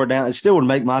little lower down. It still would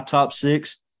make my top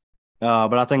 6,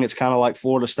 but I think it's kind of like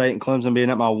Florida State and Clemson being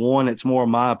at my 1. It's more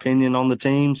my opinion on the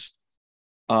teams.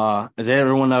 As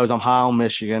everyone knows, I'm high on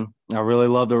Michigan. I really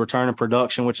love the return of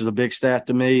production, which is a big stat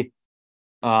to me.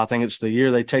 I think it's the year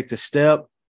they take the step.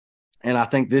 And I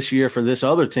think this year for this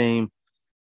other team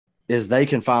is they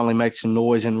can finally make some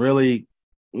noise and really,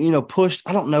 push.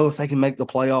 I don't know if they can make the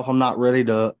playoff. I'm not ready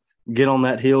to get on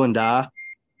that hill and die.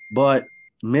 But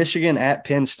Michigan at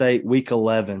Penn State week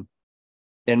 11,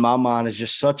 in my mind, is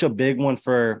just such a big one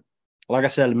for, like I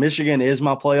said, Michigan is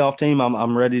my playoff team.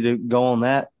 I'm ready to go on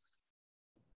that.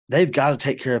 They've got to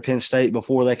take care of Penn State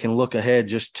before they can look ahead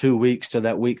just 2 weeks to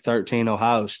that week 13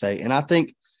 Ohio State. And I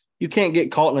think you can't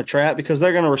get caught in a trap because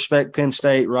they're going to respect Penn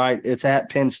State, right? It's at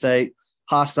Penn State,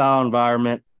 hostile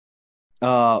environment.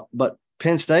 But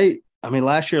Penn State, I mean,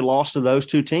 last year lost to those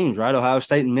 2 teams, right? Ohio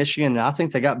State and Michigan. And I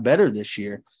think they got better this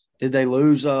year. Did they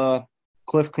lose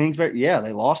Cliff Kingsbury? Yeah,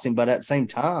 they lost him. But at the same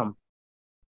time,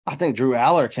 I think Drew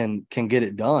Aller can get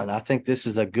it done. I think this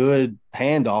is a good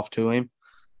handoff to him.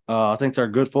 I think they're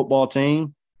a good football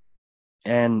team.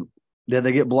 And did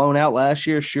they get blown out last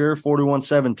year? Sure,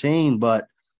 41-17. But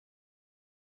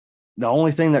the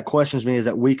only thing that questions me is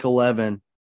that week 11,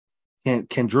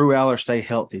 can Drew Aller stay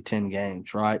healthy 10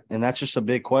 games, right? And that's just a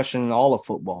big question in all of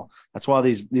football. That's why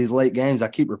these late games, I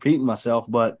keep repeating myself,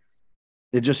 but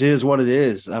it just is what it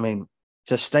is. I mean,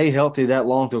 to stay healthy that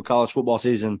long through a college football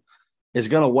season is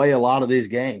going to weigh a lot of these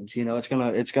games. It's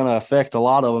going to affect a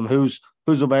lot of them. Who's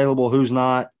available, who's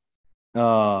not.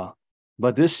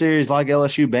 But this series, like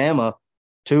LSU, Bama,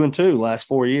 2-2 last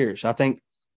 4 years. I think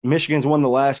Michigan's won the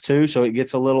last 2, so it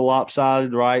gets a little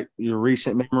lopsided, right? Your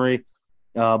recent memory.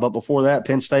 But before that,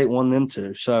 Penn State won them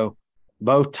 2. So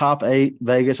both top 8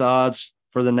 Vegas odds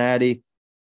for the Natty.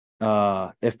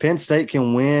 If Penn State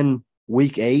can win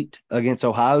week 8 against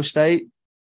Ohio State,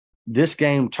 this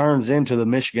game turns into the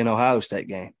Michigan-Ohio State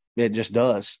game. It just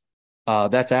does.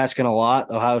 That's asking a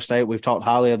lot. Ohio State, we've talked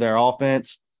highly of their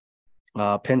offense.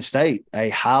 Penn State, a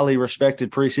highly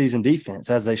respected preseason defense,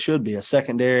 as they should be, a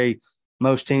secondary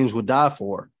most teams would die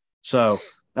for. So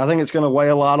I think it's going to weigh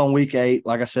a lot on week 8.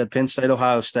 Like I said, Penn State,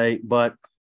 Ohio State. But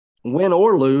win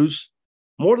or lose,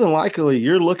 more than likely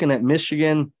you're looking at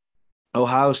Michigan,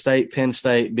 Ohio State, Penn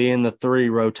State being the 3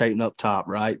 rotating up top,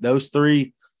 right? Those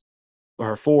 3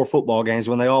 or 4 football games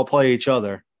when they all play each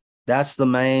other, that's the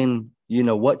main,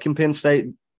 what can Penn State,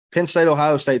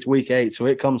 Ohio State's week 8, so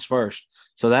it comes first.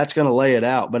 So that's going to lay it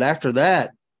out. But after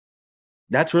that,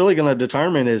 that's really going to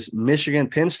determine, is Michigan,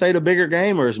 Penn State a bigger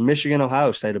game, or is Michigan,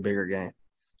 Ohio State a bigger game?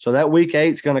 So that week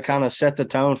 8 is going to kind of set the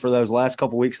tone for those last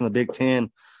couple weeks in the Big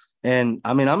Ten. And,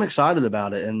 I mean, I'm excited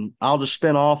about it. And I'll just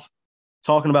spin off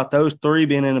talking about those 3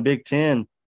 being in the Big Ten.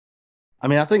 I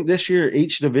mean, I think this year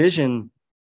each division,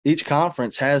 each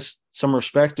conference has some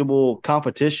respectable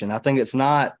competition. I think it's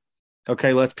not,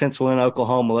 okay, let's pencil in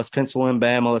Oklahoma, let's pencil in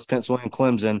Bama, let's pencil in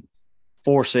Clemson,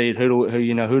 4 seed,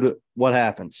 what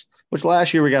happens? Which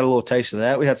last year we got a little taste of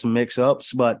that. We had some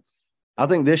mix-ups, but I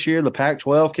think this year the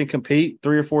Pac-12 can compete,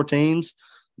 3 or 4 teams.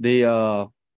 The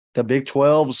Big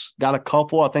 12's got a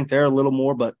couple. I think they're a little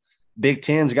more, but Big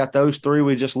Ten's got those 3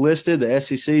 we just listed. The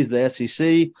SEC's the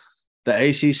SEC. The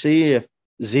ACC, if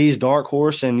Z's Dark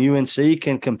Horse and UNC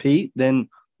can compete, then,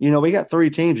 we got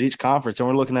 3 teams each conference, and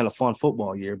we're looking at a fun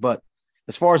football year. But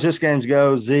as far as this game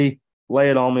goes, Z, lay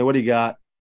it on me. What do you got?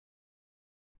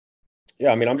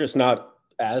 Yeah, I mean, I'm just not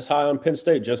as high on Penn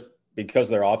State just because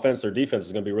their offense, their defense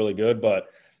is going to be really good. But,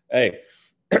 hey,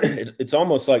 it's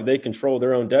almost like they control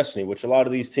their own destiny, which a lot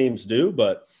of these teams do.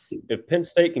 But if Penn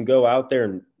State can go out there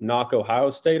and knock Ohio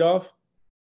State off,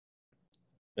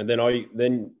 and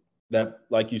then that,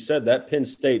 like you said, that Penn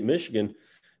State-Michigan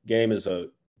game is a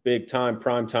big-time,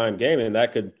 prime-time game, and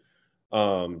that could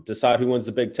decide who wins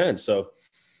the Big Ten. So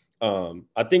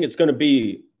I think it's going to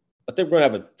be – I think we're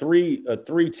going to have a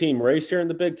three-team race here in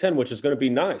the Big Ten, which is going to be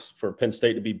nice for Penn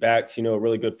State to be back to, a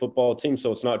really good football team.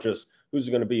 So it's not just who's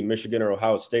going to be Michigan or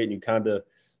Ohio State, and you kind of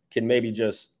can maybe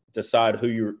just decide who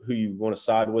you want to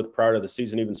side with prior to the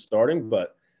season even starting.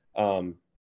 But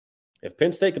if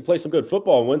Penn State can play some good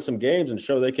football and win some games and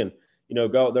show they can,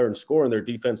 go out there and score and their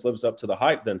defense lives up to the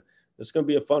hype, then it's going to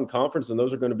be a fun conference, and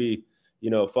those are going to be,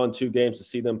 fun 2 games to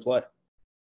see them play.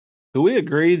 Do we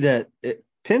agree that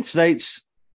Penn State's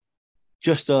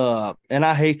just and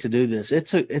I hate to do this,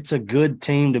 it's a good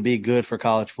team to be good for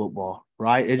college football,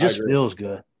 right? It just feels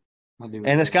good.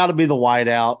 And it's got to be the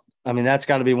whiteout. I mean, that's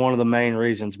got to be one of the main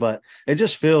reasons, but it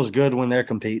just feels good when they're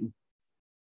competing.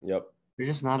 Yep. They're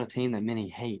just not a team that many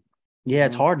hate. Yeah,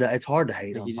 it's hard to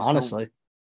hate them, honestly.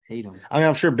 Hate them. I mean,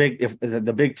 I'm sure if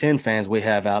the Big Ten fans we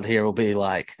have out here will be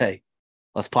like, hey,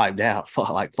 let's pipe down.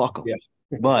 Fuck them. Yeah.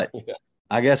 But yeah.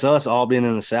 I guess us all being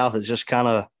in the South, it's just kind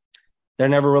of, they're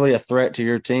never really a threat to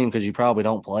your team because you probably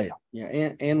don't play them.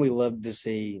 Yeah, and we love to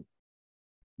see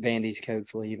Vandy's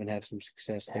coach leave and have some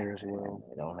success there as well.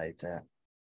 I don't hate that.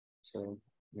 So,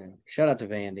 yeah, shout out to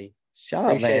Vandy.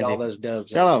 Appreciate all those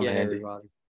dubs. Shout out Vandy. Everybody.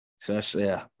 So,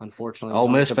 yeah. Unfortunately, Ole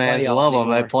Miss fans love them.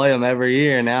 They play them every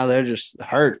year. Now they're just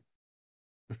hurt.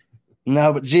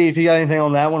 No, but, G, if you got anything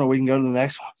on that one, or we can go to the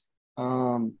next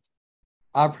one.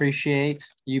 I appreciate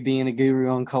you being a guru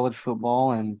on college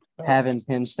football and having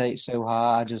Penn State so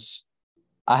high.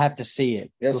 I have to see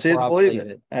it. Yeah, see it, believe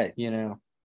it. Hey.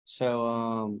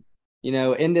 So,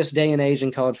 in this day and age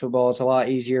in college football, it's a lot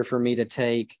easier for me to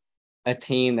take a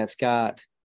team that's got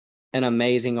an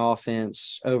amazing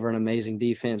offense over an amazing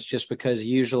defense, just because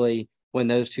usually when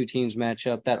those 2 teams match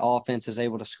up, that offense is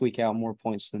able to squeak out more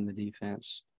points than the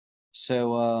defense.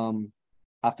 So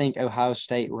I think Ohio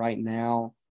State right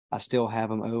now, I still have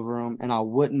them over them. And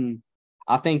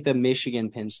I think the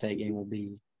Michigan-Penn State game will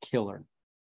be killer.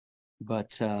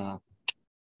 But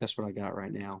that's what I got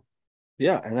right now.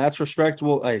 Yeah, and that's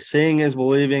respectable. Hey, seeing is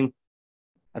believing.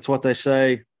 That's what they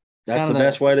say. That's the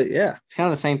best way to – yeah. It's kind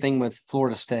of the same thing with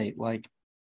Florida State. Like,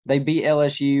 they beat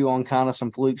LSU on kind of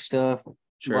some fluke stuff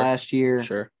last year.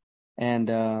 Sure.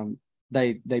 And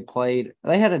they played –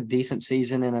 they had a decent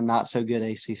season in a not-so-good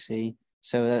ACC.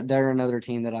 So they're another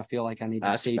team that I feel like I need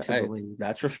to see to believe.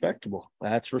 That's respectable.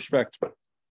 Right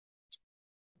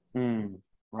on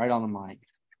the mic.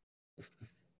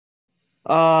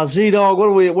 Z-Dog, what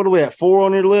are we at? 4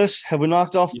 on your list? Have we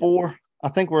knocked off 4? I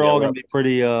think we're all going to be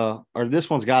pretty or this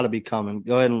one's got to be coming.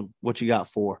 Go ahead and what you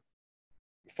got 4?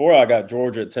 4, I got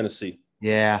Georgia at Tennessee.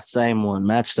 Yeah, same one.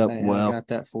 Matched up well. I got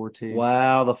that 4 too.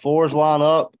 Wow, the 4s line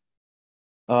up.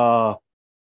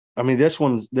 I mean, this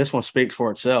one speaks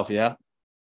for itself, yeah.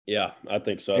 Yeah, I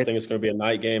think so. I think it's going to be a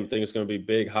night game. I think it's going to be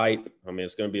big hype. I mean,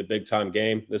 it's going to be a big time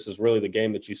game. This is really the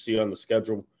game that you see on the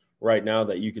schedule right now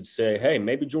that you could say, hey,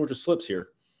 maybe Georgia slips here.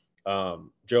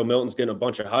 Joe Milton's getting a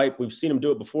bunch of hype. We've seen him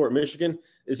do it before at Michigan.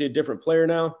 Is he a different player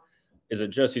now? Is it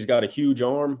just he's got a huge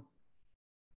arm,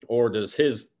 or does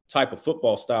his type of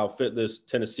football style fit this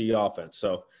Tennessee offense?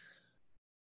 So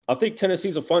I think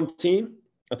Tennessee's a fun team.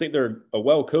 I think they're a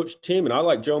well-coached team, and I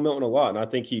like Joe Milton a lot. And I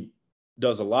think he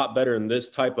does a lot better in this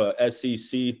type of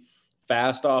SEC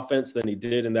fast offense than he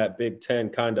did in that Big Ten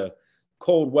kind of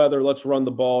cold weather, let's run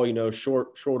the ball,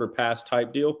 shorter pass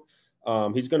type deal.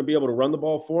 He's going to be able to run the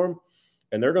ball for him,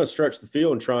 and they're going to stretch the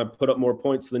field and try and put up more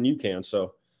points than you can.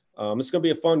 So it's going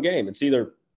to be a fun game. It's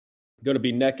either going to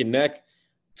be neck and neck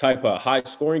type of high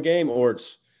scoring game, or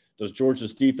does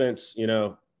Georgia's defense,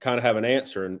 kind of have an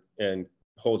answer and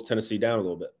holds Tennessee down a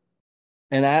little bit.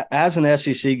 And as an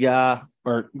SEC guy,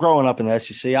 or growing up in the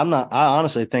SEC, I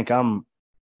honestly think I'm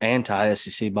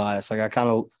anti-SEC bias. Like, I kind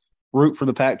of root for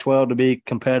the Pac-12 to be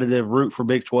competitive, root for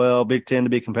Big 12, Big 10 to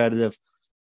be competitive.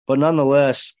 But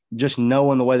nonetheless, just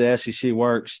knowing the way the SEC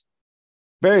works,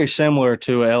 very similar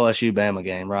to a LSU Bama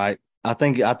game, right? I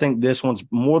think this one's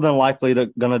more than likely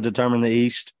going to determine the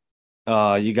East.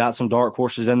 You got some dark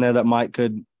horses in there that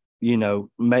could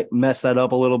mess that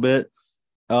up a little bit.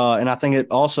 And I think it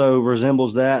also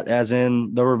resembles that, as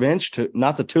in the revenge,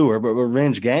 not the tour, but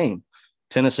revenge game.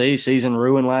 Tennessee season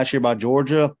ruined last year by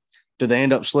Georgia. Did they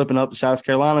end up slipping up to South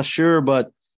Carolina? Sure,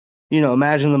 but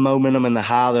imagine the momentum and the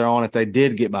high they're on if they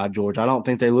did get by Georgia. I don't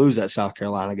think they lose that South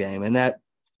Carolina game, and that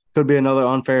could be another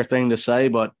unfair thing to say.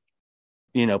 But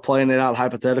playing it out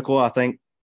hypothetical, I think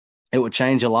it would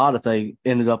change a lot if they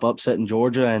ended up upsetting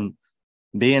Georgia. And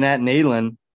being at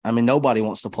Neyland, I mean, nobody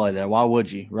wants to play there. Why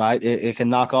would you, right? It can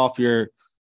knock off your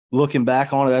looking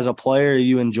back on it as a player.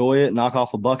 You enjoy it, knock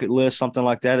off a bucket list, something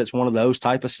like that. It's one of those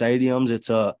type of stadiums. It's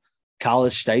a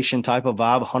College Station type of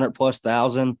vibe, 100+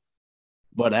 thousand.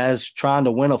 But as trying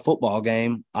to win a football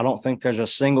game, I don't think there's a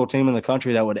single team in the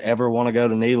country that would ever want to go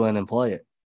to Neyland and play it.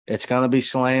 It's going to be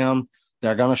slammed.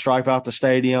 They're going to stripe out the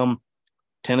stadium.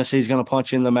 Tennessee's going to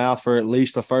punch you in the mouth for at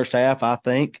least the first half, I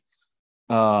think.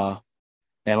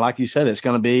 And like you said, it's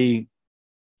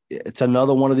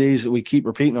another one of these that we keep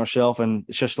repeating ourselves, and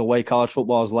it's just the way college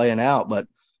football is laying out. But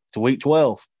it's week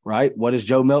 12, right? What is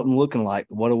Joe Milton looking like?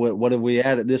 What are we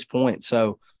at this point?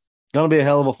 So going to be a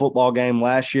hell of a football game.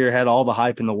 Last year had all the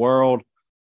hype in the world.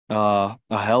 A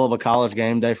hell of a college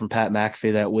game day from Pat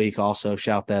McAfee that week. Also,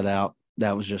 shout that out.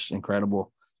 That was just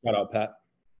incredible. Shout out, Pat.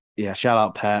 Yeah, shout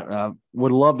out, Pat.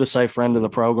 Would love to say friend of the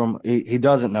program. He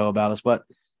doesn't know about us, but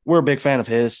we're a big fan of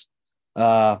his.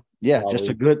 Just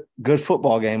a good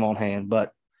football game on hand.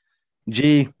 But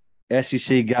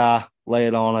SEC guy, lay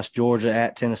it on us. Georgia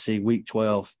at Tennessee, week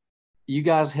 12. You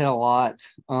guys hit a lot.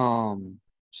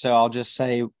 So I'll just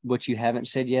say what you haven't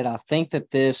said yet. I think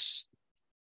that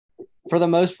for the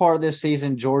most part of this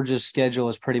season, Georgia's schedule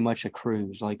is pretty much a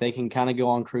cruise. Like, they can kind of go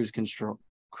on cruise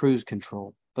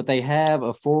control. But they have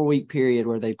a 4-week period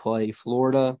where they play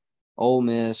Florida, Ole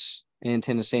Miss, and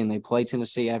Tennessee, and they play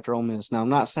Tennessee after Ole Miss. Now, I'm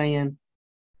not saying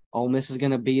Ole Miss is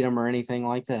going to beat them or anything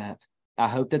like that. I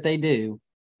hope that they do,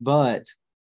 but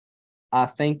I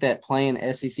think that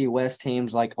playing SEC West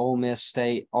teams like Ole Miss,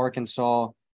 State, Arkansas,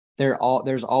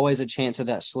 there's always a chance of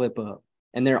that slip up,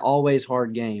 and they're always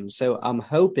hard games. So I'm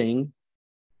hoping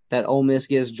that Ole Miss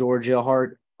gives Georgia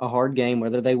a hard game,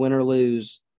 whether they win or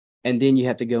lose, and then you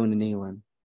have to go into Neyland.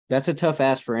 That's a tough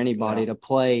ask for anybody to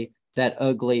play that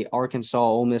ugly Arkansas,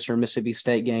 Ole Miss, or Mississippi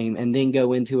State game and then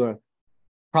go into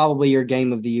probably your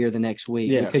game of the year the next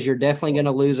week, because you're definitely going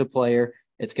to lose a player.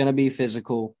 It's going to be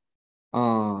physical.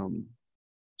 So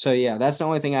that's the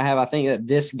only thing I have. I think that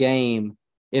this game,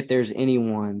 if there's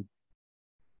anyone,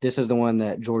 this is the one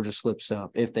that Georgia slips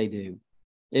up, if they do.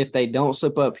 If they don't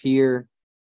slip up here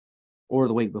or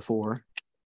the week before,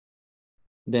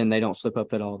 then they don't slip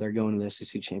up at all. They're going to the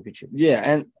SEC championship. Yeah,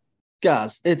 and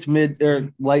guys, it's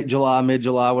late July,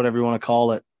 mid-July, whatever you want to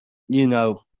call it.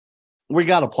 We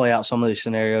got to play out some of these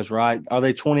scenarios, right? Are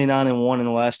they 29-1 in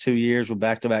the last 2 years with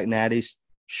back-to-back natties?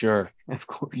 Sure, of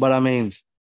course. But I mean,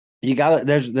 you got to.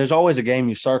 There's always a game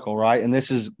you circle, right? And this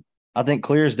is, I think,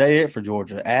 clear as day it for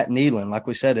Georgia at Neyland. Like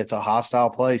we said, it's a hostile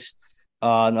place.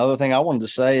 Another thing I wanted to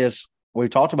say is we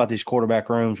talked about these quarterback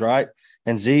rooms, right?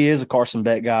 And Z is a Carson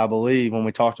Beck guy, I believe. When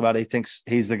we talked about it, he thinks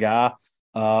he's the guy.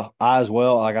 I as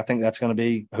well. Like, I think that's going to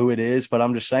be who it is. But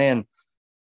I'm just saying,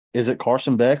 is it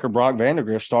Carson Beck or Brock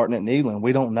Vandagriff starting at Neyland?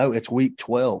 We don't know. It's week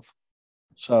 12.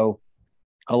 So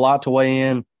a lot to weigh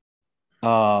in.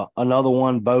 Another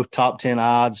one, both top 10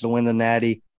 odds to win the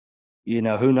Natty.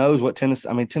 Who knows what Tennessee –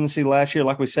 I mean, Tennessee last year,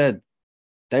 like we said,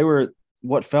 they were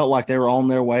what felt like they were on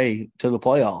their way to the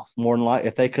playoff. More than like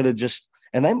if they could have just,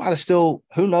 and they might have still.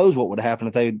 Who knows what would have happened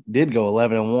if they did go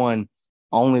 11-1,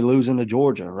 only losing to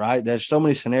Georgia. Right? There's so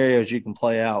many scenarios you can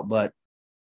play out, but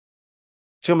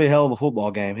it's gonna be a hell of a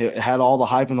football game. It had all the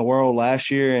hype in the world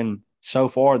last year, and so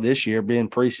far this year being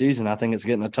preseason, I think it's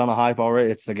getting a ton of hype already.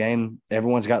 It's the game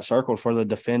everyone's got circled for the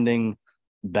defending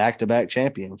back-to-back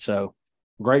champion. So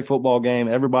great football game.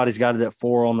 Everybody's got it at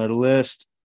 4 on their list.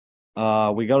 We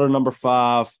go to number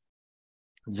 5.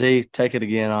 Z, take it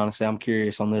again. Honestly, I'm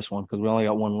curious on this one because we only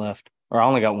got one left, or I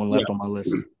only got one left on my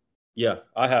list. Yeah,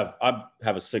 I have a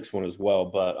 6th one as well,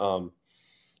 but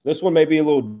this one may be a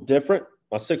little different.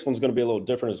 My 6th one's going to be a little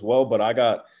different as well, but I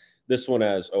got this one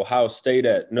as Ohio State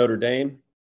at Notre Dame.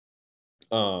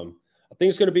 I think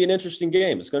it's going to be an interesting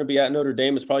game. It's going to be at Notre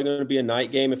Dame. It's probably going to be a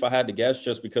night game if I had to guess,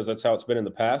 just because that's how it's been in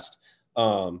the past.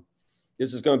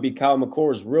 This is going to be Kyle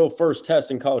McCord's real first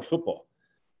test in college football.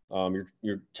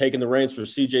 You're taking the reins for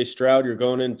C.J. Stroud. You're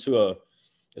going into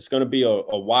it's going to be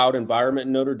a wild environment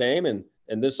in Notre Dame,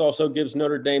 and this also gives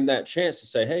Notre Dame that chance to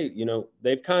say, hey,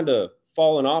 they've kind of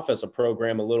fallen off as a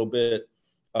program a little bit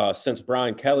since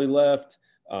Brian Kelly left.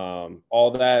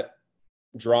 All that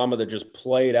drama that just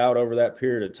played out over that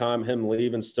period of time, him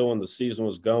leaving still when the season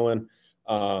was going.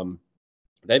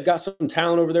 They've got some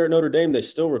talent over there at Notre Dame. They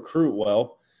still recruit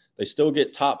well. They still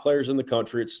get top players in the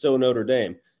country. It's still Notre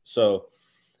Dame. So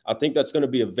I think that's going to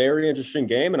be a very interesting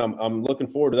game, and I'm looking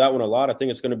forward to that one a lot. I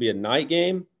think it's going to be a night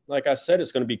game. Like I said,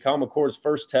 it's going to be Kyle McCord's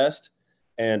first test,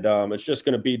 and it's just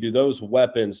going to be, do those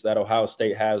weapons that Ohio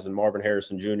State has and Marvin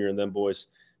Harrison Jr. and them boys,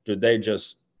 do they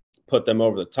just put them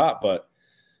over the top? But,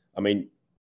 I mean,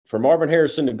 for Marvin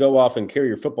Harrison to go off and carry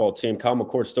your football team, Kyle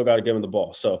McCord's still got to give him the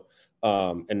ball. So,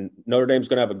 and Notre Dame's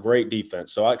going to have a great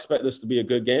defense. So I expect this to be a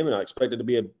good game, and I expect it to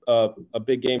be a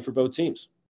big game for both teams.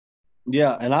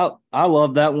 Yeah, and I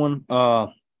love that one.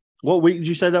 What week did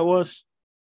you say that was?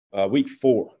 Week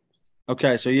 4.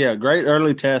 Okay, so yeah, great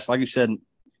early test. Like you said,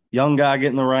 young guy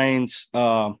getting the reins.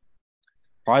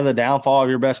 Probably the downfall of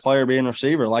your best player being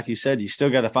receiver. Like you said, you still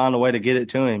got to find a way to get it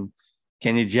to him.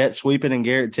 Can you jet sweep it and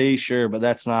guarantee? Sure, but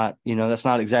that's not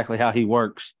exactly how he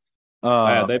works. They've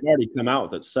already come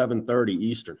out with it 7:30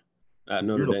 Eastern at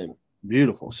Notre Dame.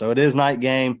 Beautiful. So it is night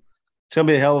game. It's going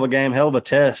to be a hell of a game, hell of a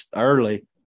test early.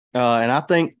 And I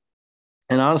think,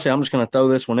 and honestly, I'm just going to throw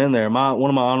this one in there. One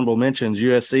of my honorable mentions,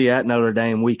 USC at Notre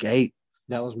Dame, week 8.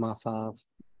 That was my 5.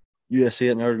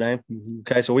 USC at Notre Dame. Mm-hmm.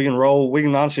 Okay, so we can roll. We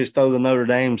can honestly just throw the Notre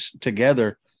Dames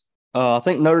together. I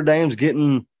think Notre Dame's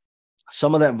getting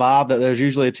some of that vibe that there's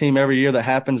usually a team every year that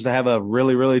happens to have a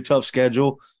really, really tough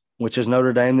schedule, which is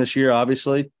Notre Dame this year,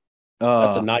 obviously.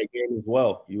 That's a night game as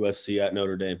well, USC at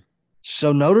Notre Dame.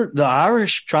 So the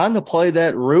Irish trying to play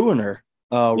that ruiner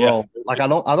role. Like I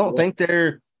don't think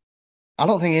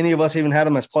any of us even had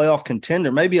them as playoff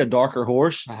contender. Maybe a darker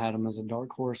horse. I had them as a dark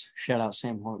horse. Shout out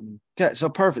Sam Hartman. Okay, so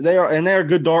perfect. They're a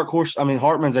good dark horse. I mean,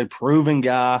 Hartman's a proven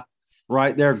guy,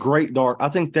 right? They're great dark. I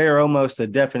think they're almost the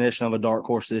definition of a dark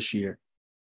horse this year.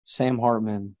 Sam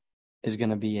Hartman is going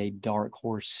to be a dark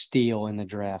horse steal in the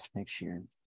draft next year.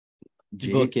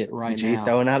 Book it right now.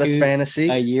 Throwing out his fantasy.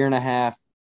 A year and a half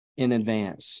in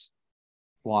advance.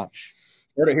 Watch.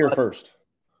 Heard it here first.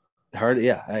 Heard it,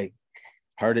 yeah. Hey,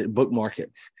 heard it, bookmark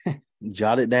it.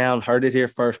 Jot it down. Heard it here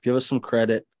first. Give us some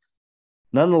credit.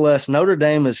 Nonetheless, Notre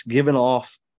Dame is giving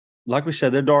off, like we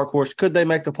said, they're dark horse. Could they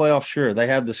make the playoffs? Sure. They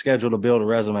have the schedule to build a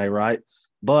resume, right?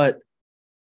 But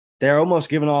they're almost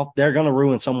giving off, they're going to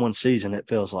ruin someone's season, it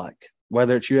feels like.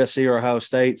 Whether it's USC or Ohio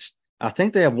State's. I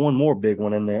think they have one more big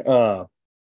one in there.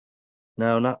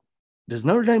 No, not. Does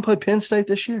Notre Dame play Penn State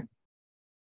this year?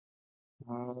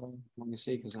 Let me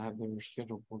see, because I have their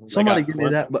schedule for them. Somebody give me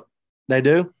that, but they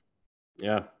do?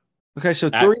 Yeah. Okay, so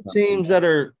 3 teams that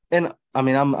are – and, I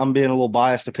mean, I'm being a little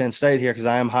biased to Penn State here because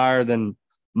I am higher than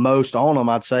most on them,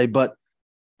 I'd say. But,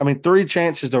 I mean, 3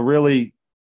 chances to really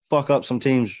fuck up some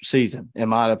teams' season, in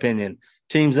my opinion.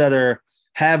 Teams that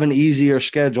have an easier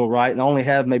schedule, right, and only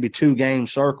have maybe 2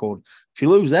 games circled. If you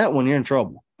lose that one, you're in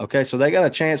trouble. Okay, so they got a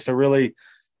chance to really,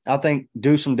 I think,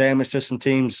 do some damage to some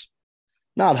teams'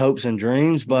 not hopes and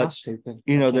dreams, but,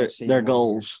 their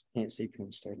goals. Can't see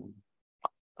Penn State.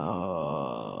 I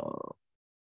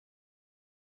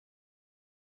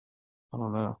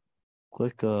don't know.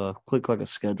 Click like a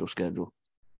schedule.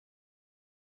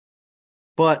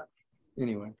 But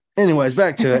anyways,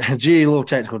 back to it. Gee, a little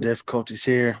technical difficulties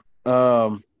here.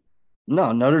 No,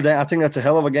 Notre Dame, I think that's a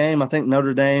hell of a game. I think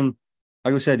Notre Dame,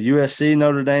 like we said, USC,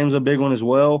 Notre Dame's a big one as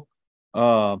well.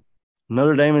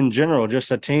 Notre Dame in general,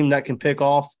 just a team that can pick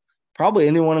off probably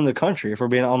anyone in the country if we're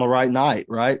being on the right night,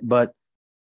 right? But,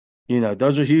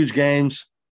 those are huge games.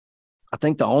 I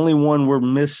think the only one we're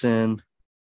missing.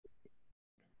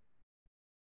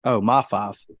 Oh, my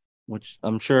 5, which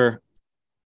I'm sure.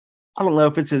 I don't know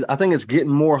if it's. I think it's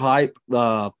getting more hype.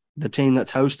 The team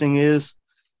that's hosting is.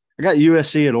 I got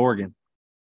USC at Oregon.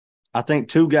 I think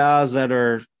 2 guys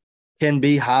that can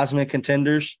be Heisman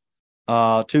contenders.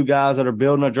 2 guys that are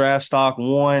building a draft stock.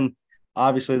 One,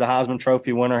 obviously, the Heisman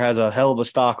Trophy winner has a hell of a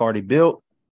stock already built.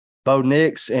 Bo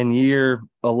Nix in year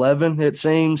 11, it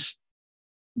seems,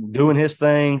 doing his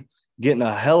thing, getting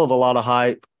a hell of a lot of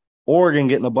hype. Oregon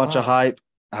getting a bunch of hype.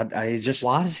 I just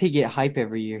Why does he get hype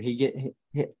every year? He get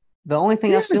hit. The only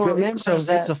thing I still remember is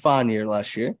that it's a fine year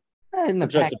last year. in the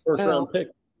Projected first Pac-12. round pick.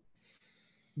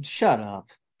 Shut up.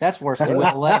 That's worse than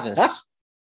Will Levis.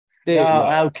 Dude,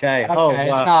 Okay. Oh,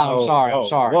 it's wow. not. I'm Oh, sorry. I'm oh,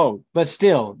 sorry. Whoa. But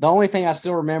still, the only thing I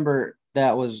still remember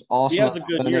that was awesome. He has a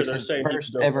good about year. Bo They're Nix's saying he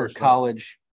first could go ever first round.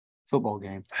 college football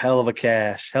game. Hell of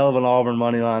an Auburn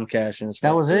money line cash in his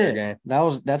That was first it. game.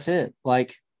 That's it.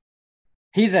 Like,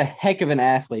 he's a heck of an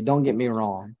athlete. Don't get me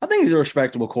wrong. I think he's a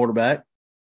respectable quarterback.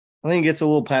 I think he gets a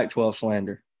little Pac-12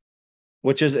 slander,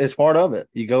 which is it's part of it.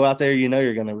 You go out there, you know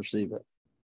you're going to receive it.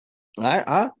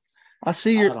 I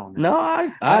see your don't know.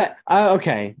 I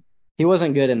Okay. He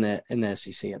wasn't good in the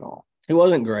SEC at all. he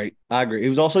wasn't great. I agree. He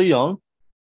was also young.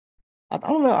 I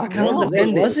don't know. I kind No, of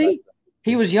defend was it. he?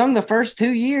 He was young the first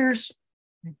 2 years.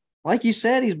 Like you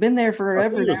said, he's been there I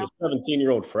forever think he was now. a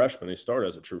 17-year-old freshman. He started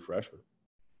as a true freshman.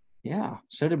 Yeah.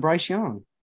 So did Bryce Young.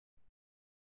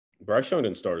 Bryce Young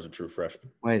didn't start as a true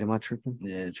freshman. Wait, am I tripping?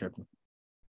 Yeah, tripping.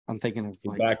 I'm thinking of He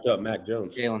like backed up Mac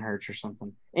Jones. Jalen Hurts or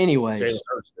something. Anyways, Jalen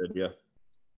Hurts did, yeah.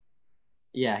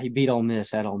 yeah, he beat Ole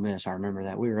Miss at Ole Miss. I remember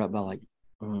that. We were up by like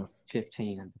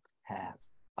 15 and a half.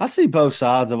 I see both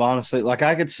sides of honestly. Like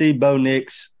I could see Bo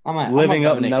Nix I'm living a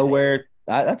Bo up Nix nowhere.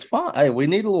 That's fine. Hey, we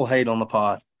need a little hate on the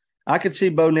pod. I could see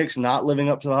Bo Nix not living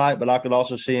up to the hype, but I could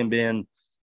also see him being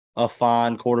a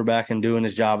fine quarterback and doing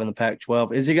his job in the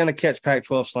Pac-12. Is he going to catch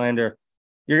Pac-12 slander?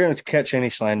 You're going to catch any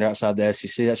slander outside the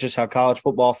SEC. That's just how college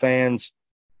football fans,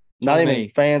 not For even me.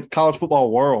 fans, college football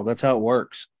world. That's how it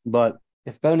works. But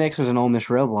If Bo Nix was an Ole Miss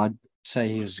Rebel, I'd say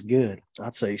he was good.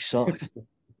 I'd say he sucks.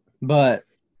 But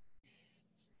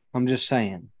I'm just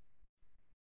saying.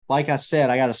 Like I said,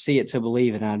 I got to see it to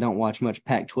believe it, and I don't watch much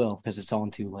Pac-12 because it's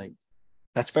on too late.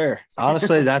 That's fair.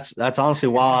 Honestly, that's honestly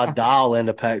why I dial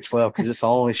into Pac-12 because it's the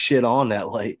only shit on that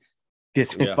late.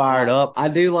 Gets me Yeah. fired up. I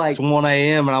do like It's 1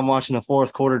 a.m. and I'm watching the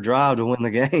fourth quarter drive to win the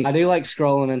game. I do like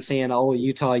scrolling and seeing an old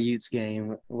Utah Utes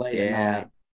game late at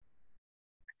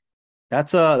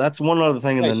night. That's one other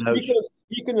thing in Hey, the notes.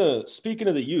 speaking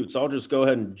of the Utes, I'll just go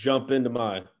ahead and jump into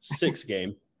my 6th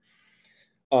game.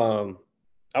 I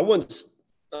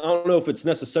don't know if it's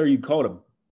necessary you call it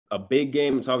a big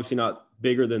game. It's obviously not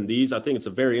bigger than these. I think it's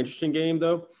a very interesting game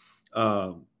though.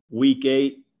 Week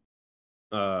 8,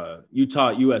 Utah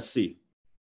at USC.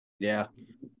 Yeah.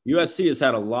 USC has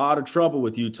had a lot of trouble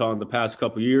with Utah in the past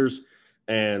couple of years,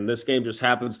 and this game just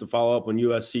happens to follow up when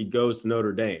USC goes to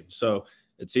Notre Dame. So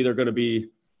it's either going to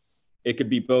be – it could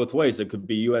be both ways. It could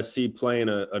be USC playing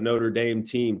a Notre Dame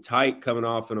team tight, coming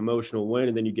off an emotional win,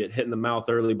 and then you get hit in the mouth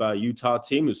early by a Utah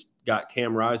team who's got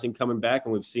Cam Rising coming back,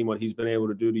 and we've seen what he's been able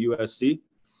to do to USC,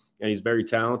 and he's very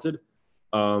talented.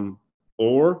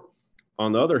 Or,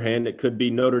 on the other hand, it could be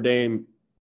Notre Dame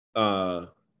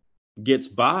gets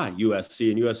by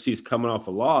USC, and USC's coming off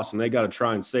a loss, and they got to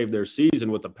try and save their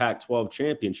season with the Pac-12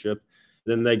 championship.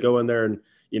 Then they go in there and,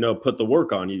 put the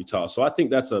work on Utah. So I think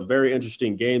that's a very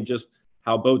interesting game, just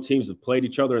how both teams have played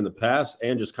each other in the past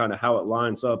and just kind of how it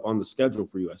lines up on the schedule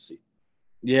for USC.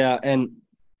 Yeah, and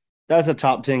that's a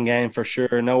top 10 game for sure.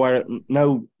 It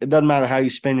doesn't matter how you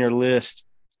spin your list.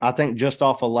 I think just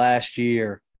off of last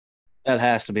year, that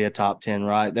has to be a top 10,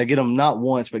 right? They get them not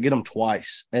once, but get them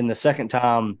twice. And the second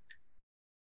time,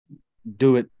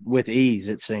 do it with ease,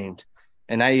 it seemed.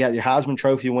 And now you got your Heisman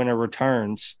Trophy winner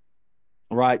returns,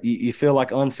 right? You feel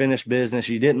like unfinished business.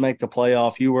 You didn't make the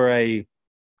playoff. You were a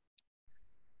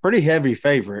pretty heavy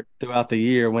favorite throughout the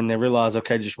year when they realized,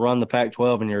 okay, just run the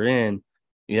Pac-12 and you're in.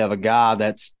 You have a guy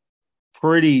that's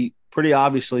pretty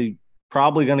obviously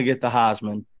probably going to get the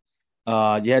Heisman.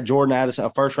 You had Jordan Addison,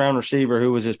 a first-round receiver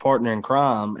who was his partner in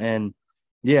crime. And,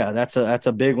 yeah, that's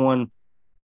a big one.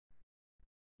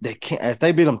 They can't if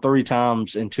they beat them 3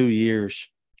 times in 2 years,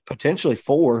 potentially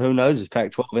 4. Who knows if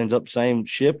Pac-12 ends up the same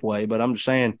ship way? But I'm just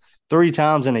saying 3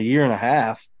 times in a year and a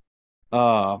half.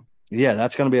 Yeah,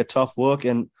 that's going to be a tough look.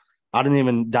 And I didn't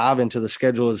even dive into the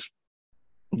schedule as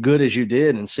good as you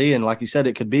did and seeing, like you said,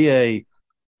 it could be a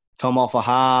come off a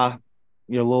high,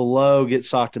 you're a little low, get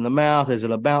socked in the mouth. Is it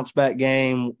a bounce back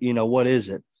game? What is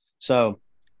it? So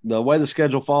the way the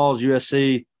schedule falls,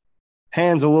 USC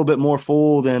hands a little bit more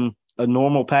full than a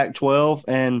normal Pac-12.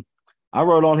 And I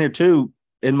wrote on here too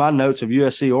in my notes of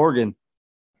USC Oregon,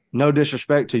 no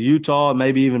disrespect to Utah,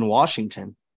 maybe even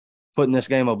Washington, putting this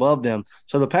game above them.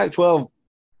 So the Pac-12,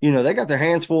 they got their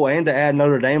hands full, and to add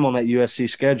Notre Dame on that USC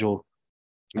schedule.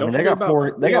 I mean, they got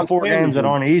four games that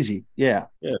aren't easy. Yeah.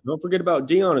 Yeah. Don't forget about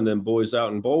Dion and them boys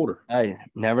out in Boulder. Hey,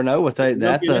 never know what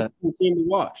that's a team to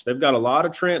watch. They've got a lot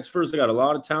of transfers. They got a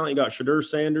lot of talent. You got Shadur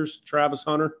Sanders, Travis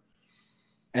Hunter,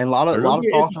 and a lot of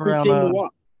talk around.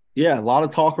 A lot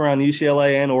of talk around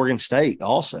UCLA and Oregon State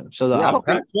also. So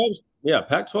Pac-12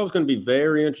 is going to be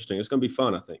very interesting. It's going to be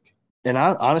fun, I think. And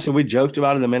honestly, we joked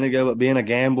about it a minute ago, but being a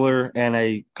gambler and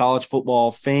a college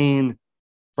football fiend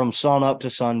from sun up to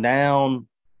sundown,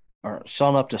 or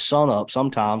sun up to sun up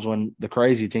sometimes when the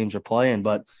crazy teams are playing.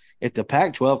 But if the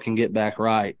Pac-12 can get back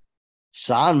right,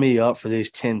 sign me up for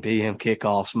these 10 p.m.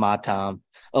 kickoffs my time,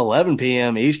 11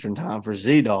 p.m. Eastern time for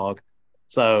Z-Dog.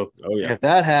 So if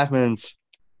that happens,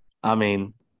 I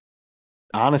mean,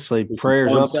 honestly,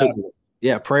 prayers up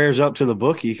to the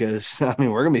bookie because, I mean,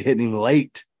 we're going to be hitting him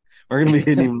late. We're going to be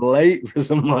hitting him late for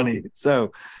some money.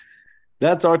 So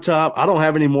that's our top. I don't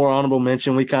have any more honorable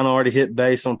mention. We kind of already hit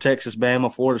base on Texas,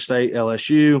 Bama, Florida State,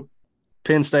 LSU,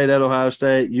 Penn State at Ohio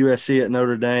State, USC at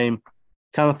Notre Dame.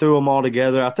 Kind of threw them all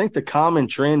together. I think the common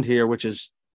trend here, which is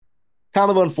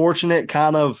kind of unfortunate,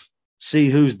 kind of see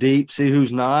who's deep, see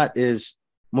who's not, is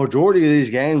majority of these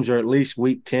games are at least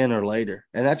week 10 or later.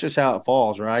 And that's just how it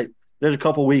falls, right? There's a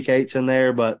couple week 8s in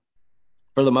there, but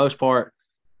for the most part,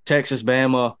 Texas,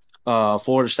 Bama,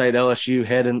 Florida State, LSU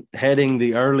heading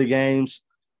the early games.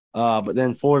 But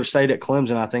then Florida State at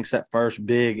Clemson, I think, is that first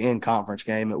big in-conference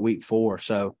game at week 4.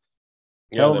 So,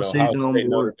 hell of a season on board.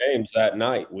 Notre Dame's that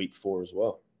night, week 4 as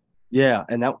well. Yeah,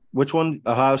 and which one?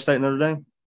 Ohio State, Notre Dame?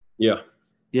 Yeah.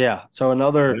 Yeah, so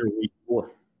another – week 4.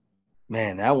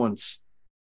 Man, that one's –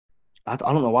 I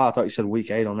don't know why I thought you said week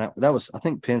 8 on that. But that was – I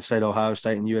think Penn State, Ohio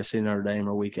State, and USC, Notre Dame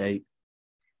are week 8.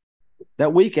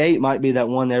 That week 8 might be that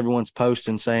one that everyone's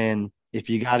posting saying if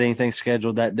you got anything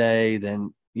scheduled that day,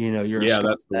 then you're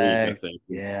that's the week, I think.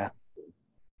 Yeah,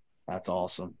 that's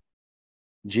awesome.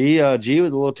 G with the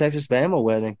little Texas Bama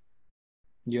wedding.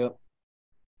 Yep.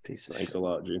 Thanks a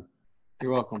lot, G.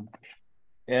 You're welcome.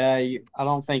 Yeah, I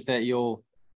don't think that you'll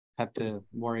have to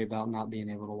worry about not being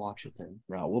able to watch it then.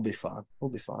 No, we'll be fine.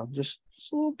 Just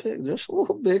a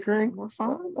little bickering. We're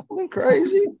fine. Nothing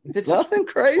crazy. If it's nothing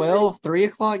crazy. 3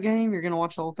 o'clock game, you're gonna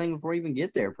watch the whole thing before you even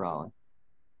get there, probably.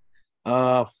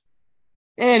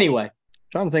 Anyway.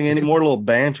 Trying to think any more little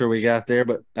banter we got there,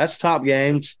 but that's top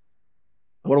games.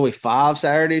 What are we, 5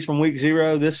 Saturdays from week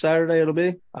 0 this Saturday it'll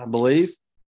be, I believe.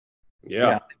 Yeah.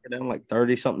 I think we're down like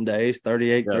 30-something days,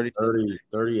 38,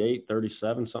 38,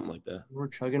 37, something like that. We're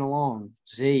chugging along.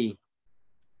 Z,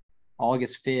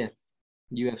 August 5th,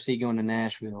 UFC going to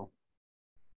Nashville.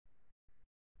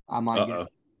 I might get.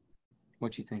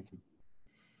 What you thinking?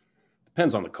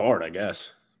 Depends on the card, I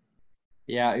guess.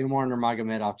 Yeah, Umar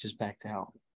Nurmagomedov just backed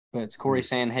out. But it's Corey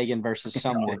Sandhagen versus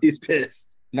someone. He's pissed.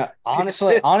 No,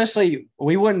 honestly,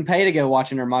 we wouldn't pay to go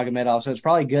watching Nurmagomedov, so it's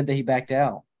probably good that he backed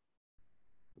out.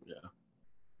 Yeah.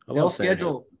 They'll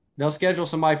schedule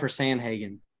somebody for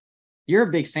Sandhagen. You're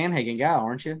a big Sandhagen guy,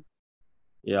 aren't you?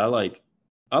 Yeah, I like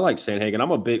Sandhagen.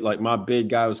 I'm a big my big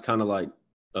guy was kind of like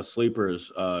a sleeper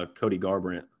is Cody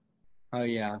Garbrandt. Oh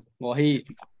yeah. Well, he's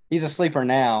a sleeper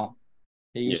now.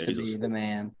 He used to be the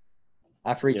man.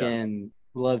 I freaking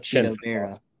love Cheeto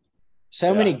Vera.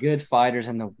 So many good fighters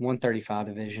in the 135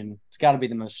 division. It's got to be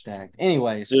the most stacked.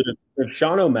 Anyways. Dude, if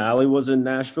Sean O'Malley was in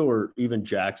Nashville or even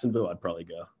Jacksonville, I'd probably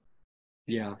go.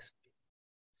 Yeah.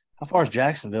 How far is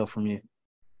Jacksonville from you?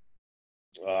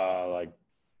 Like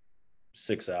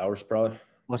 6 hours probably.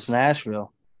 What's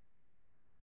Nashville?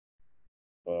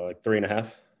 Like 3.5.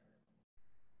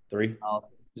 3.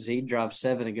 Z dropped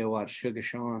 7 to go watch Sugar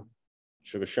Sean.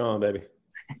 Sugar Sean, baby.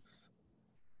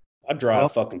 I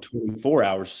drive fucking 24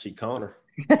 hours to see Connor.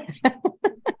 God.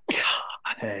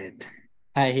 Hey,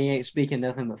 he ain't speaking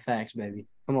nothing but facts, baby.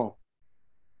 Come on.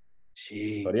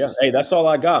 Jeez. But yeah, hey, that's all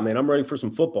I got, man. I'm ready for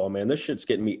some football, man. This shit's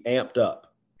getting me amped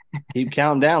up. Keep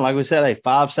counting down. Like we said,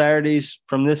 5 Saturdays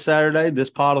from this Saturday.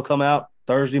 This pod will come out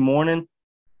Thursday morning.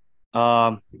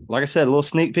 Like I said, a little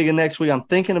sneak peek of next week. I'm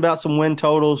thinking about some win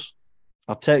totals.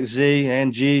 I'll text Z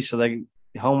and G so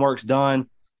homework's done.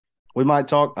 We might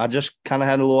talk. I just kind of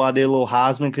had a little idea, little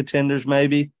Heisman contenders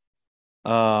maybe.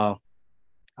 I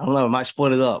don't know. We might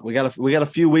split it up. We got a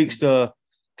few weeks to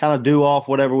kind of do off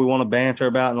whatever we want to banter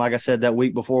about. And like I said, that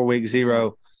week before week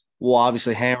 0, we'll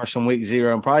obviously hammer some week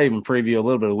 0 and probably even preview a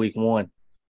little bit of week 1.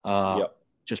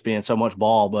 Just being so much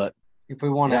ball. But If we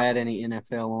want to Yeah. add any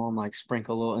NFL on, like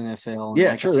sprinkle a little NFL, and Yeah,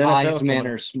 like sure, the NFL Heisman can-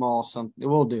 or small something,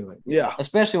 we'll do it. Yeah.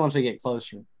 Especially once we get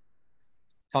closer.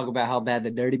 Talk about how bad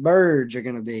the Dirty Birds are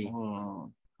going to be.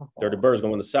 Dirty Bird's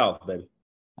going to win the South, baby.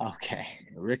 Okay.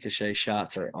 Ricochet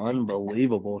shots are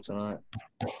unbelievable tonight.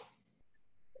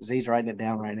 Z's writing it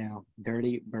down right now.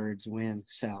 Dirty Birds win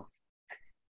South.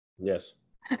 Yes.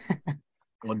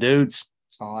 Well, dudes,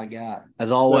 That's all I got.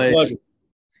 as My always, pleasure.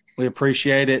 we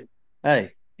appreciate it.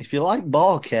 Hey, if you like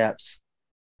ball caps,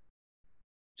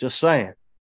 just saying,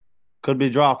 could be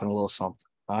dropping a little something.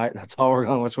 All right, that's all we're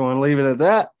going to leave it at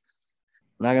that.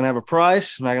 I'm not going to have a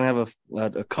price. I'm not going to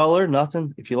have a color,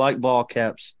 nothing. If you like ball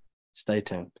caps, stay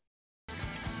tuned.